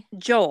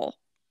Joel,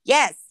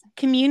 yes,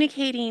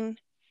 communicating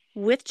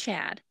with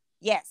Chad,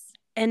 yes,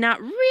 and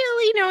not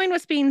really knowing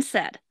what's being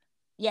said,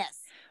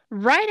 yes,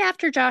 right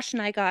after Josh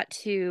and I got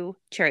to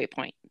Cherry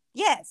Point,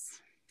 yes,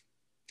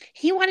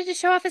 he wanted to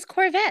show off his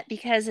Corvette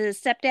because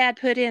his stepdad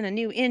put in a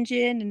new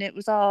engine and it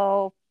was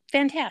all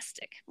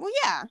fantastic. Well,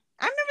 yeah,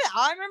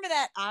 I remember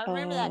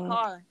that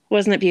car.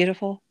 Wasn't it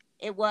beautiful?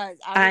 It was.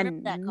 I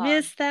remember that car. I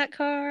missed that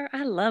car.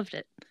 I loved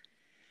it.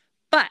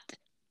 But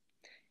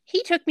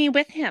he took me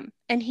with him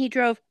and he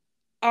drove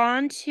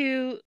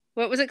onto,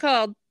 what was it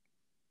called?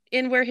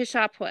 In where his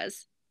shop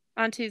was.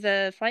 Onto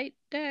the flight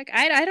deck?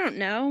 I don't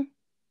know.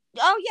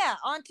 Oh, yeah.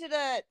 On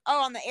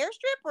the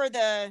airstrip or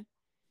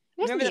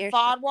remember the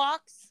FOD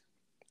walks?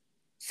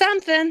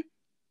 Something.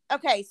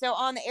 Okay, so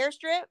on the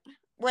airstrip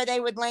where they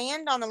would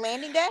land on the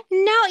landing deck?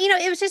 No,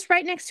 it was just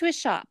right next to his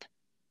shop.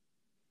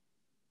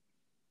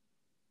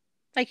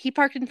 Like he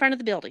parked in front of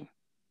the building.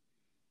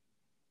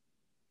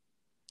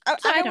 Oh,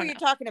 so I know what you're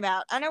talking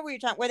about.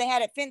 Where they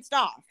had it fenced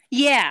off.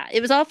 Yeah, it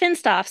was all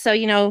fenced off.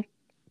 So,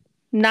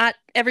 not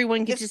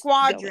everyone could just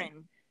squadron. Go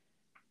in.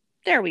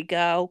 There we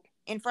go.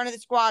 In front of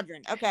the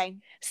squadron. Okay.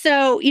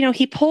 So,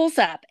 he pulls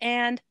up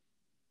and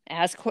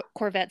as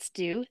Corvettes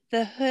do,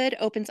 the hood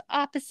opens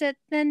opposite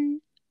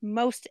than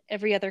most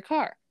every other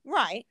car.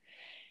 Right.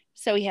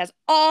 So he has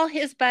all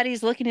his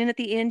buddies looking in at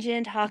the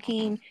engine,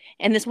 talking,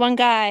 and this one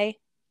guy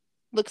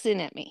looks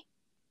in at me.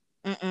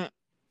 Mm-mm.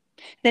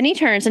 Then he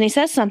turns and he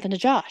says something to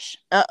Josh.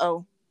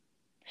 Uh-oh.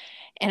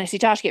 And I see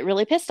Josh get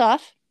really pissed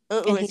off.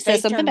 Uh-oh, and he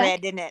says something back.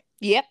 Red, didn't it?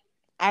 Yep.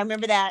 I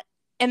remember that.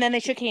 And then they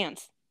shook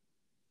hands.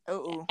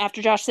 Uh-oh.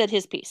 After Josh said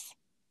his piece.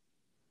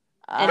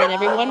 And then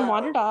everyone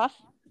wandered off.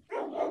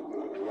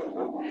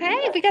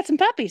 Hey, we got some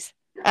puppies.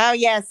 Oh,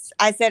 yes.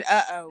 I said,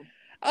 uh-oh.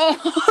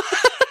 Oh.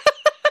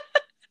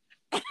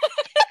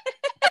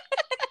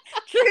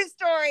 True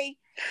story.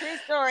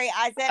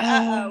 I said,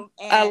 uh-oh.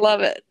 And I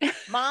love it.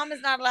 Mom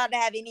is not allowed to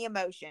have any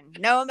emotion.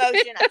 No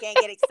emotion. I can't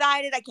get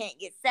excited. I can't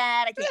get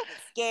sad. I can't get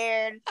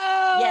scared.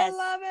 Oh, yes. I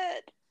love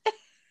it.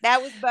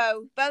 That was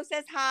Bo. Bo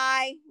says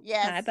hi.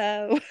 Yes. Hi,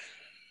 Bo.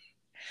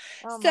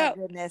 Oh, my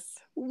goodness.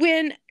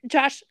 When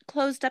Josh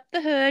closed up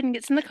the hood and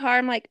gets in the car,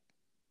 I'm like,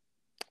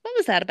 what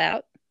was that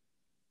about?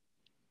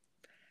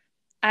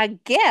 I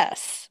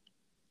guess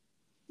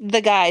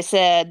the guy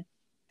said,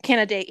 can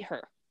I date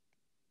her?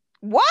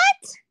 What?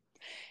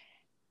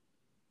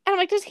 And I'm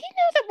like, does he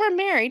know that we're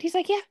married? He's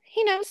like, yeah,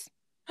 he knows.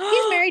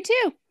 He's married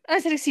too. And I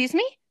said, excuse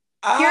me?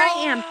 Here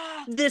I am,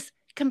 this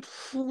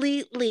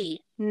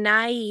completely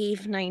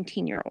naive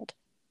 19-year-old.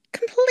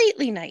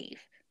 Completely naive.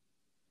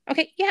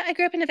 Okay, yeah, I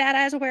grew up in Nevada.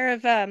 I was aware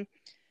of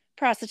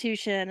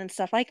prostitution and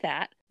stuff like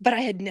that. But I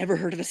had never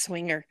heard of a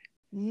swinger.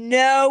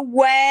 No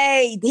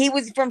way. He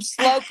was from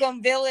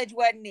Slocum Village,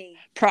 wasn't he?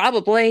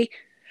 Probably.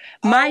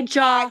 My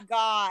jaw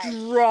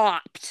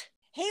dropped.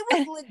 He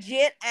was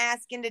legit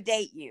asking to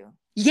date you.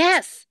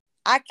 Yes.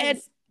 I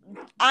can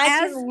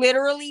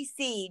literally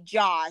see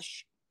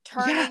Josh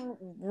turning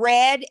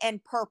red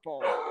and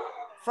purple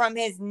from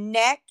his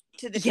neck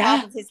to the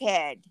top of his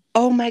head.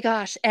 Oh my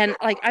gosh. And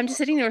I'm just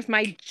sitting there with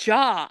my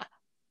jaw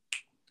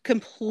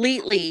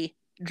completely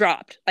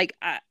dropped.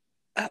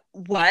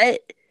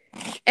 What?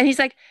 And he's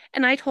like,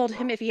 and I told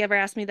him if he ever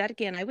asked me that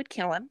again, I would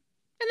kill him.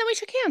 And then we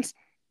shook hands.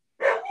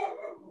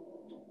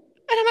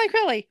 And I'm like,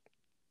 really?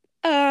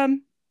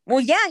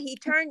 Well, yeah,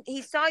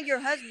 he saw your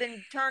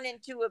husband turn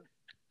into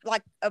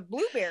a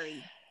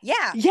blueberry.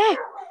 Yeah. Yeah.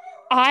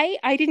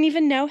 I didn't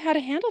even know how to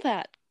handle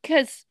that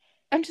because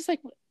I'm just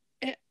like,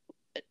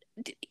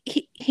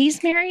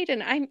 he's married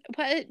and I'm,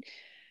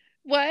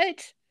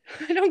 what?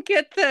 I don't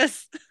get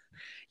this.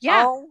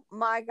 Yeah. Oh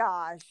my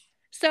gosh.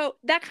 So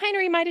that kind of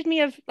reminded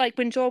me of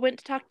when Joel went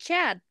to talk to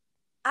Chad.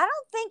 I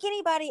don't think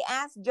anybody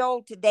asked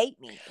Joel to date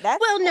me.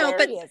 That's no,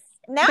 but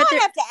now I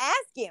have to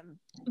ask him.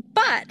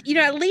 But,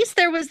 at least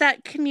there was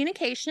that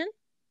communication,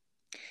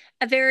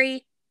 a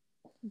very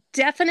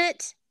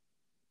definite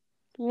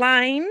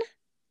line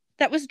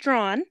that was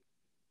drawn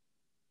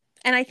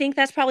And I think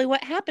that's probably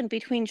what happened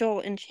between Joel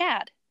and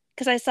Chad.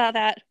 Because I saw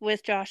that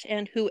with Josh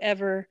and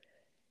whoever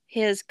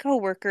his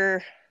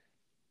coworker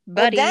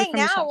buddy dang, from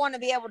now his I house. want to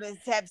be able to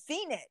have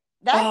seen it.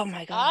 That's oh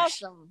my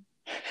gosh. awesome.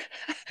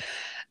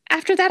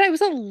 After that, I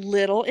was a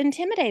little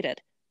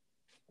intimidated.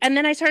 And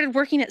then I started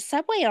working at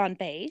Subway on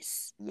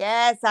base.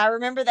 Yes, I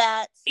remember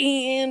that.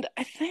 And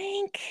I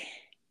think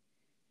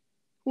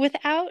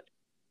without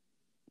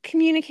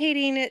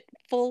communicating it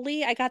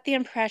fully, I got the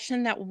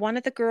impression that one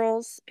of the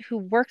girls who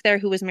worked there,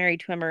 who was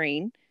married to a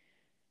Marine,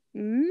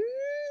 may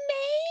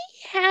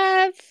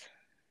have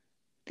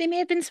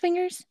been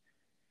swingers.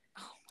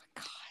 Oh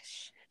my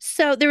gosh.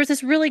 So there was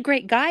this really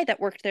great guy that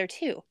worked there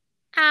too.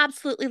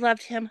 Absolutely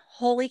loved him.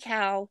 Holy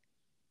cow.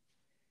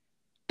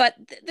 But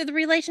the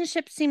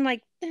relationship seemed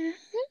like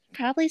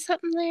probably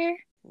something there.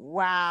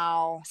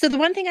 Wow. So the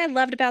one thing I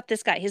loved about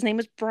this guy, his name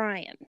was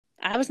Brian.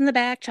 I was in the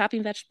back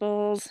chopping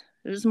vegetables.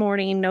 It was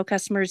morning, no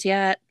customers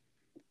yet.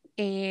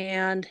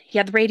 And he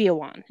had the radio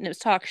on, and it was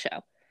a talk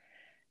show.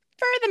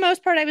 For the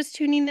most part, I was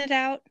tuning it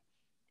out.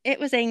 It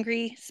was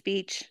angry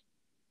speech,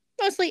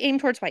 mostly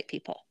aimed towards white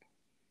people.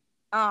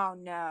 Oh,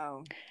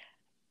 no.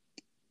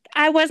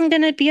 I wasn't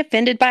going to be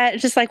offended by it.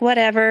 Just like,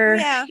 whatever.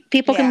 Yeah.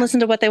 People can listen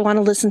to what they want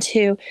to listen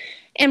to.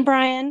 And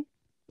Brian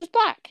was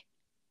black.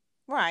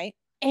 Right.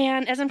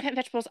 And as I'm cutting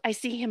vegetables, I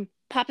see him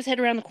pop his head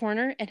around the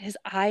corner, and his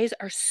eyes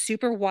are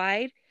super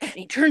wide. And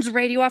he turns the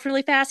radio off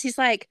really fast. He's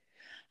like,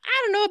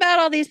 I don't know about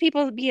all these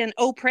people being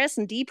oppressed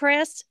and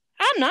depressed.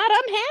 I'm not.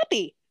 I'm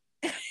happy.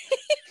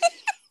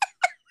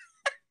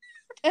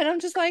 And I'm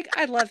just like,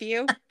 I love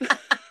you.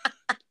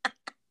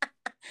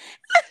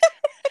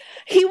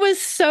 He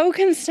was so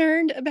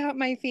concerned about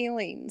my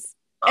feelings.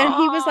 And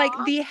he was like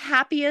the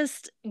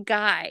happiest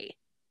guy.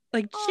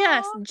 Like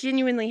just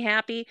genuinely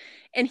happy.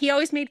 And he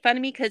always made fun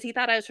of me because he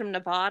thought I was from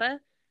Nevada.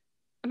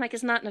 I'm like,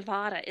 it's not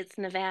Nevada, it's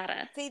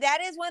Nevada. See, that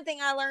is one thing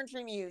I learned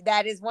from you.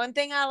 That is one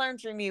thing I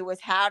learned from you was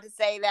how to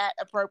say that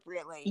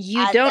appropriately.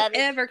 You don't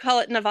ever call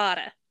it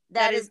Nevada.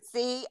 That is,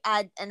 see,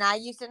 I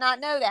used to not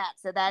know that.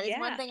 So that is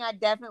one thing I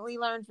definitely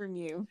learned from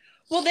you.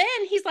 Well, then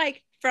he's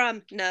like,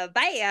 from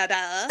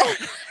Nevada.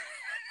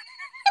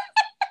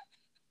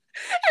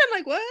 And I'm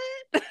like, what?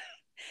 And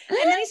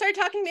then he started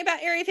talking to me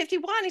about Area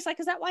 51. He's like,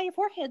 is that why your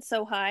forehead's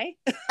so high?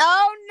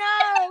 Oh,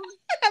 no.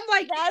 I'm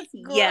like, that's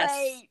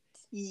great.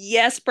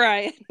 Yes,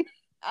 Brian.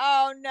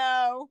 Oh,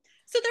 no.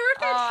 So they were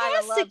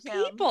fantastic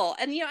people.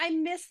 And, I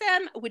miss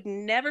them. Would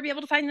never be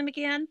able to find them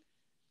again.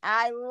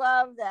 I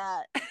love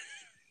that.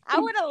 I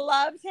would have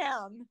loved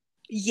him.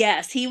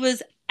 Yes, he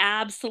was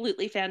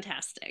absolutely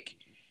fantastic.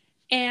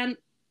 And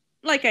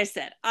like I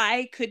said,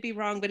 I could be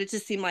wrong, but it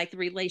just seemed like the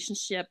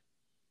relationship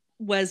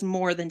was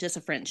more than just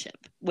a friendship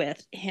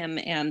with him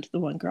and the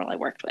one girl I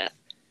worked with.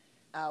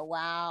 Oh,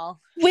 wow.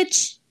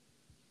 Which,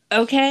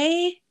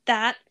 okay,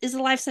 that is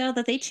a lifestyle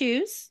that they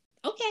choose.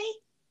 Okay.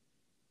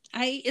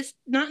 It's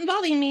not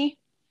involving me.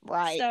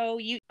 Right. So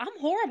I'm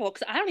horrible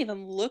because I don't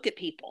even look at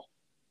people.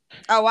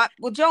 Oh,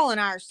 well, Joel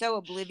and I are so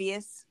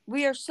oblivious.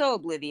 We are so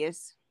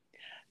oblivious.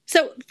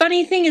 So,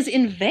 funny thing is,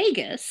 in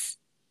Vegas,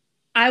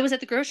 I was at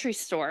the grocery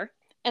store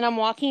and I'm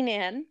walking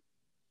in.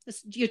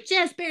 You're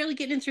just barely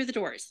getting in through the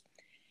doors.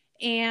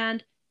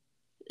 And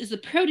there's the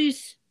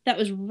produce that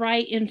was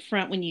right in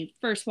front when you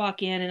first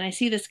walk in. And I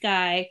see this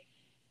guy.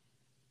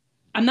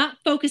 I'm not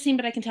focusing,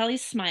 but I can tell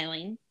he's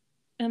smiling.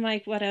 I'm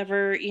like,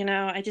 whatever,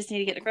 I just need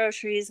to get the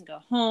groceries and go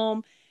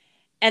home.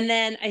 And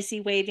then I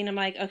see waving. I'm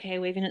like, okay,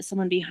 waving at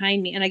someone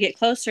behind me. And I get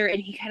closer and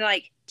he kind of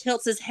like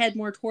tilts his head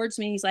more towards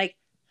me. He's like,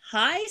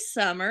 hi,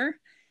 Summer.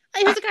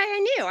 He was a guy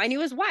I knew. I knew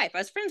his wife. I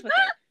was friends with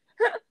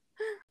her.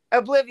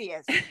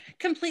 Oblivious.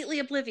 Completely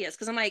oblivious.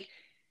 Because I'm like,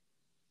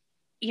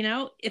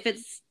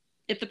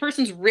 if the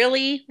person's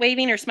really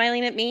waving or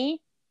smiling at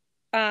me,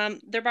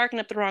 they're barking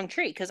up the wrong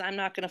tree because I'm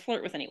not going to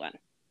flirt with anyone.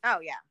 Oh,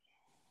 yeah.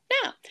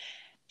 No.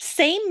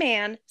 Same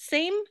man,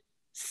 same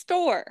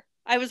store.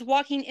 I was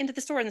walking into the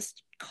store and this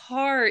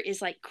car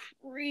is like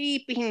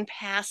creeping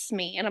past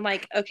me. And I'm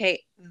like,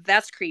 okay,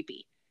 that's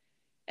creepy.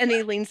 And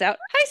he leans out,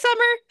 hi,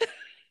 Summer.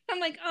 I'm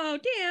like, oh,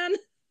 Dan.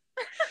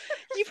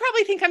 You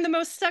probably think I'm the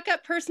most stuck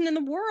up person in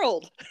the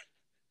world.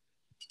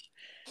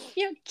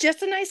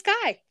 Just a nice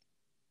guy.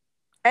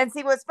 And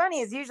see, what's funny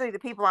is usually the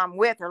people I'm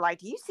with are like,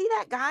 do you see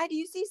that guy? Do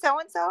you see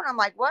so-and-so? And I'm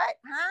like, what?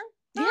 Huh?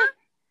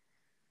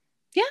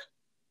 Yeah.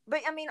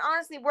 But I mean,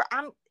 honestly,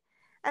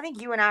 I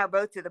think you and I are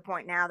both to the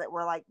point now that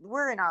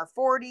we're in our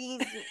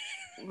 40s,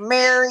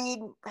 married,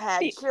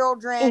 had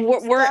children.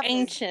 We're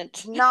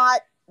ancient.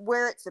 Not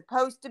where it's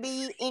supposed to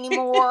be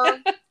anymore.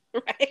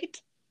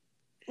 Right.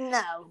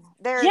 No.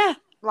 There's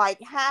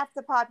like half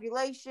the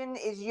population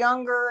is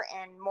younger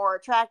and more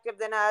attractive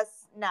than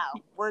us. No,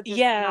 we're just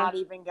not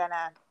even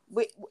gonna.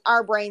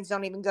 Our brains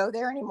don't even go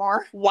there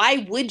anymore.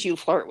 Why would you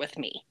flirt with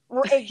me?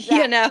 Well,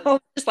 exactly.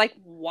 Just like,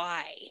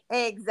 why?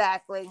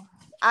 Exactly.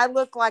 I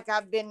look like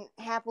I've been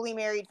happily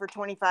married for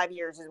 25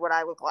 years is what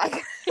I look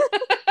like.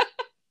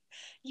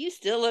 You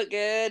still look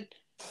good.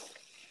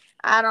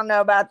 I don't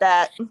know about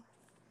that.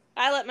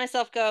 I let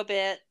myself go a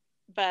bit,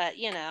 but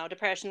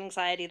depression,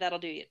 anxiety, that'll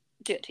do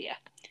it to you.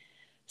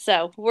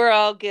 So we're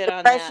all good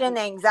on Depression,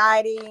 that.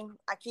 anxiety.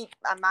 I keep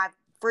my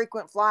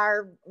frequent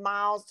flyer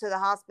miles to the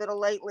hospital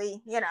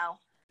lately.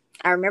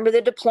 I remember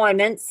the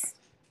deployments.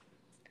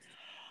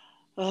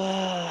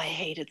 Oh, I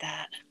hated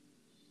that.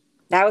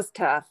 That was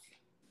tough.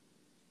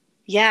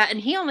 Yeah, and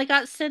he only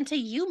got sent to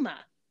Yuma.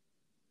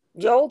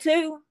 Joel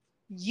too.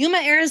 Yuma,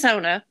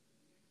 Arizona.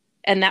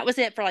 And that was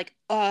it for like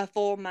a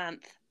full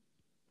month.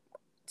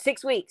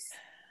 6 weeks.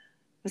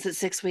 Was it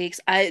 6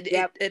 weeks?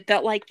 It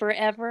felt like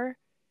forever.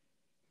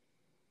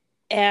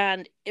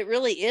 And it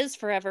really is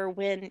forever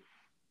when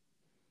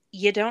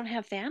you don't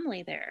have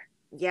family there.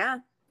 Yeah.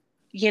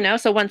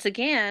 So once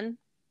again,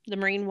 the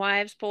Marine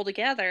wives pull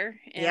together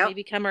and we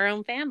become our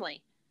own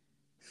family.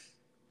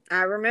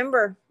 I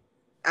remember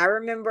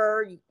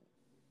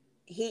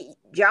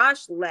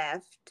Josh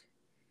left.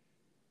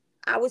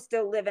 I was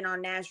still living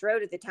on Nash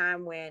Road at the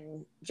time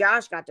when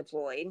Josh got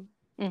deployed.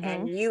 Mm-hmm.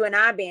 And you and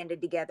I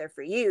banded together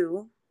for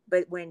you.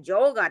 But when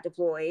Joel got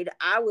deployed,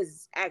 I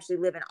was actually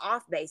living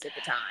off base at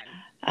the time.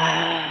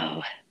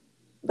 Oh.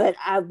 But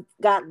I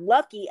got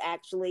lucky,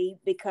 actually,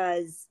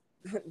 because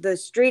the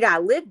street I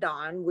lived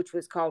on, which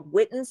was called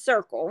Witten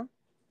Circle,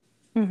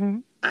 mm-hmm.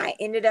 I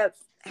ended up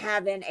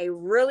having a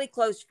really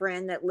close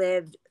friend that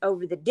lived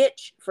over the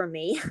ditch from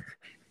me.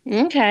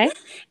 Okay.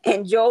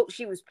 And Joel,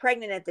 she was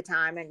pregnant at the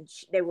time, and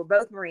they were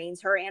both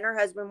Marines. Her and her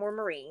husband were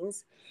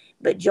Marines.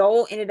 But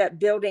Joel ended up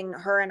building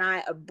her and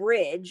I a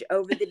bridge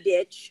over the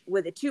ditch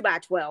with a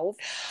 2x12.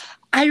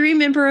 I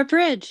remember a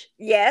bridge.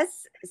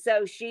 Yes.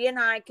 So she and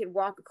I could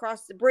walk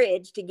across the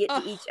bridge to get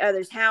to each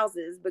other's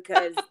houses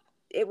because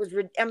it was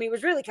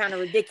really kind of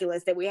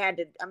ridiculous that we had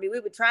to, we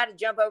would try to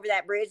jump over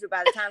that bridge, but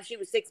by the time she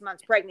was 6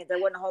 months pregnant, there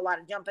wasn't a whole lot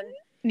of jumping.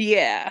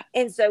 Yeah.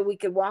 And so we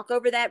could walk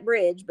over that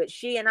bridge, but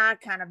she and I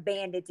kind of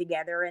banded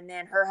together, and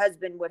then her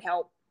husband would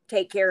help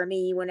take care of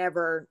me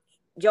whenever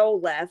Joel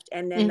left.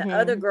 And then the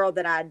other girl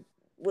that I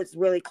was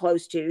really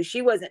close to,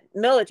 she wasn't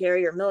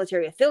military or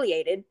military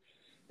affiliated,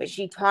 but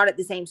she taught at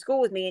the same school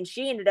with me, and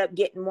she ended up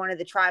getting one of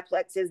the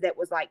triplexes that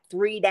was like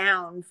 3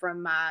 down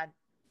from my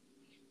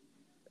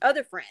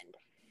other friend.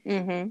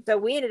 Mm-hmm. So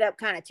we ended up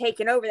kind of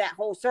taking over that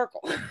whole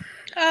circle.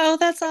 Oh,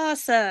 that's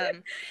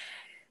awesome.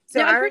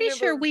 So now, I'm pretty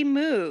sure we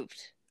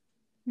moved.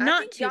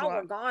 Not too long.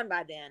 Y'all were gone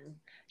by then.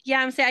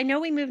 Yeah, I'm saying I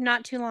know we moved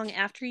not too long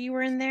after you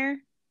were in there.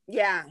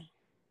 Yeah.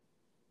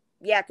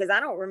 Yeah, because I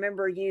don't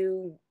remember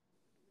you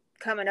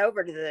coming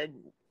over to the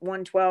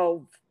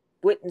 112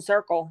 Witten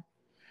Circle.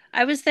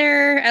 I was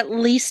there at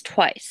least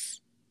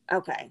twice.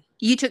 Okay.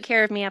 You took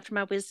care of me after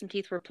my wisdom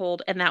teeth were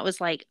pulled, and that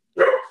was like,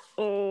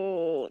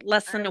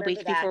 less than a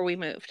week before we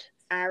moved.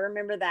 I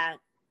remember that.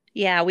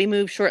 Yeah, we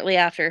moved shortly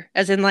after.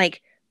 As in,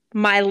 like,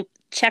 my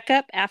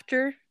checkup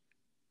after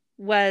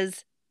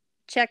was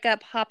check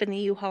up, hop in the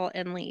U-Haul,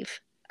 and leave.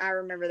 I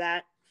remember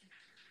that.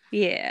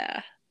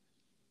 Yeah.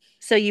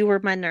 So you were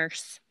my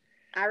nurse.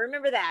 I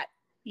remember that.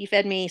 You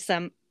fed me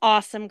some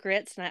awesome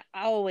grits, and I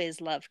always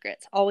loved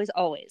grits. Always,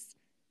 always.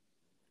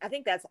 I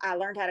think I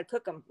learned how to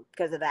cook them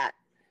because of that.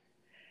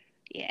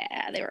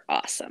 Yeah, they were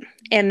awesome.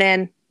 And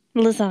then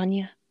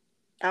lasagna.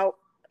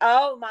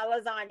 Oh, my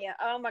lasagna.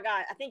 Oh, my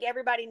God. I think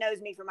everybody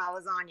knows me for my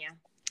lasagna.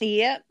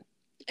 Yep.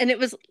 And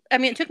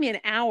it took me an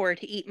hour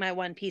to eat my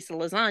one piece of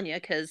lasagna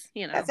because,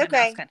 that's my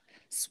okay. mouth's kind of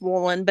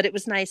swollen, but it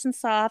was nice and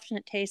soft and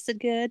it tasted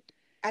good.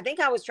 I think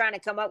I was trying to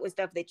come up with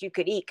stuff that you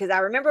could eat because I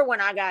remember when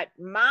I got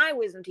my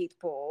wisdom teeth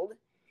pulled,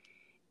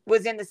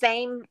 was in the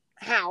same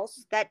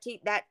house. That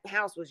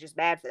house was just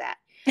bad for that.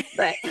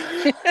 But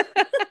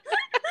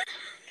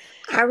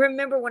I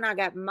remember when I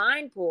got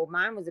mine pulled,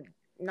 mine was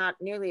not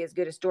nearly as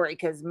good a story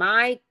because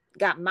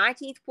got my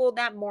teeth pulled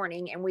that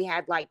morning, and we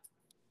had like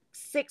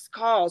 6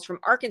 calls from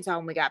Arkansas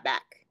when we got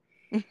back.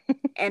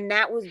 And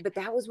that was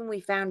when we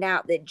found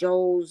out that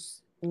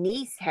Joel's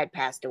niece had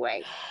passed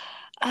away.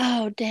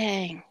 Oh,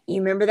 dang.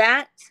 You remember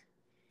that?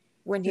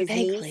 When his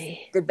niece,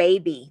 the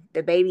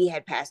baby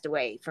had passed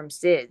away from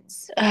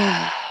SIDS.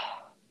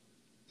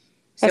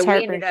 So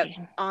we ended up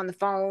on the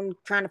phone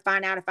trying to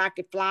find out if I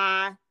could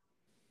fly.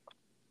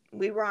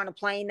 We were on a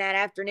plane that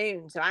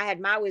afternoon. So I had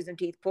my wisdom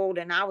teeth pulled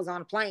and I was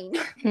on a plane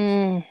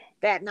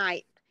that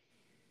night.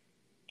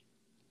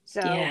 So,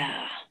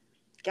 yeah.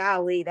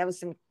 Golly, that was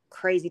some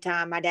crazy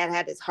time. My dad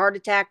had his heart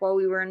attack while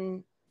we were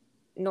in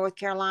North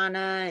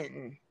Carolina.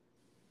 And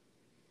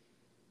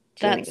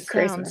that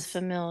sounds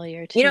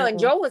familiar too. And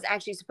Joel was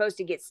actually supposed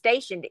to get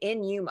stationed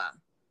in Yuma.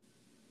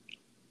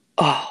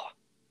 Oh,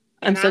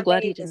 I'm so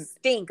glad he didn't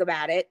stink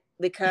about it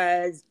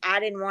because I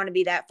didn't want to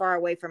be that far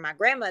away from my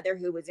grandmother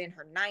who was in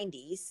her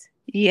 90s.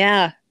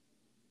 Yeah.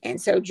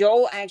 And so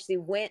Joel actually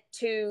went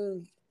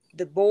to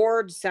the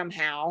board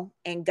somehow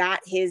and got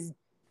his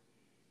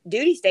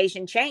duty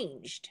station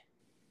changed.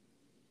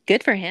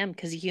 Good for him,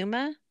 because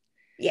Yuma?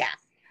 Yeah.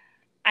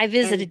 I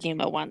visited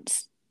Yuma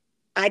once.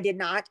 I did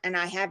not, and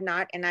I have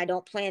not, and I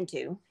don't plan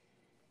to.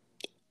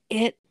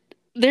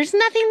 There's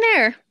nothing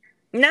there.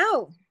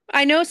 No.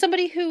 I know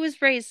somebody who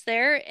was raised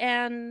there,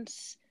 and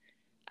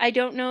I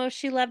don't know if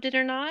she loved it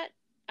or not.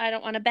 I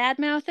don't want to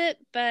badmouth it,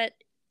 but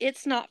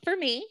it's not for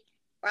me.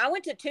 I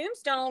went to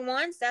Tombstone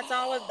once. That's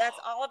all of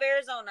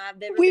Arizona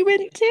I've ever We been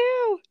went to.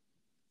 too.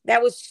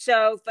 That was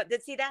so fun.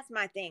 See, that's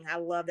my thing. I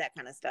love that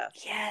kind of stuff.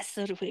 Yes,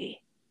 so do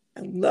we.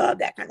 I love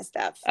that kind of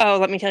stuff. Oh,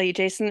 let me tell you,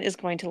 Jason is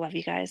going to love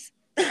you guys.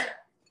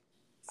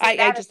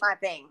 That is my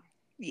thing.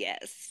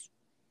 Yes,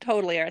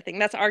 totally our thing.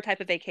 That's our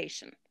type of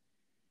vacation.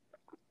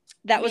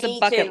 That was a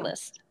bucket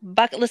list.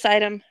 Bucket list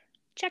item.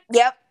 Check.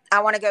 Yep.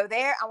 I want to go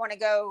there. I want to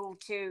go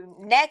to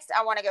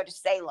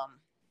Salem.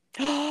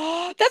 That's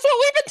what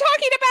we've been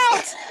talking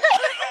about.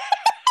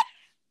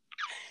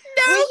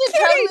 No, we should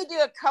totally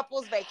do a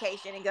couple's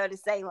vacation and go to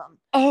Salem.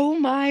 Oh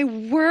my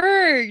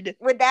word.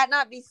 Would that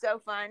not be so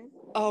fun?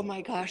 Oh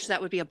my gosh,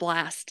 that would be a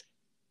blast.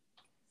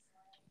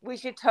 We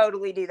should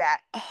totally do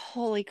that.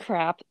 Holy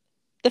crap.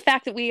 The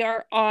fact that we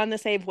are on the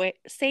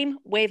same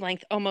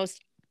wavelength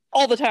almost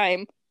all the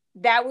time.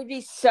 That would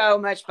be so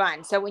much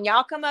fun. So when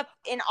y'all come up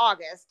in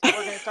August, we're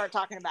going to start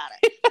talking about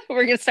it.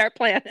 We're going to start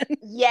planning.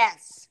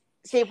 Yes.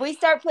 See, if we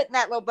start putting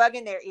that little bug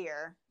in their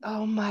ear.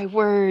 Oh my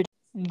word.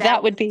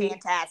 That would be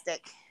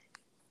fantastic.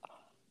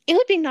 It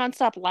would be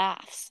nonstop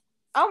laughs.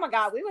 Oh my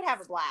God, we would have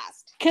a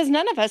blast. Because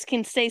none of us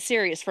can stay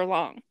serious for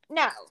long.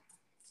 No.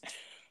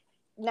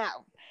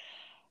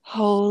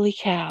 Holy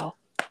cow.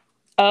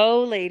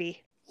 Oh,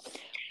 lady.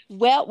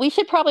 Well, we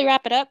should probably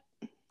wrap it up.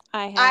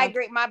 I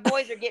agree. My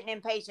boys are getting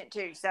impatient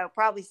too, so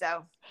probably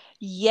so.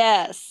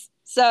 Yes.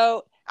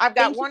 So I've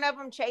got one of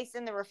them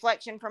chasing the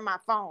reflection from my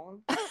phone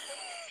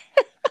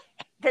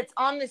that's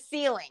on the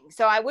ceiling.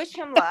 So I wish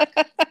him luck.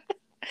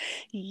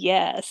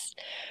 Yes.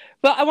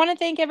 Well, I want to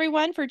thank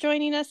everyone for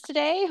joining us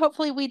today.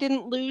 Hopefully we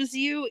didn't lose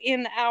you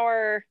in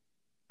our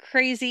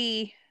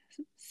crazy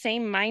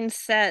same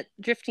mindset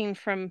drifting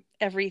from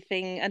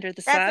everything under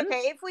the sun. That's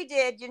okay. If we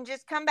did, you can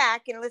just come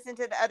back and listen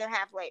to the other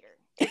half later.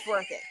 It's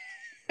worth it.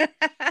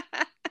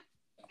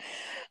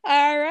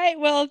 All right.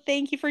 Well,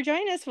 thank you for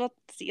joining us. We'll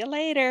see you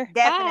later.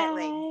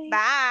 Definitely.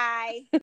 Bye.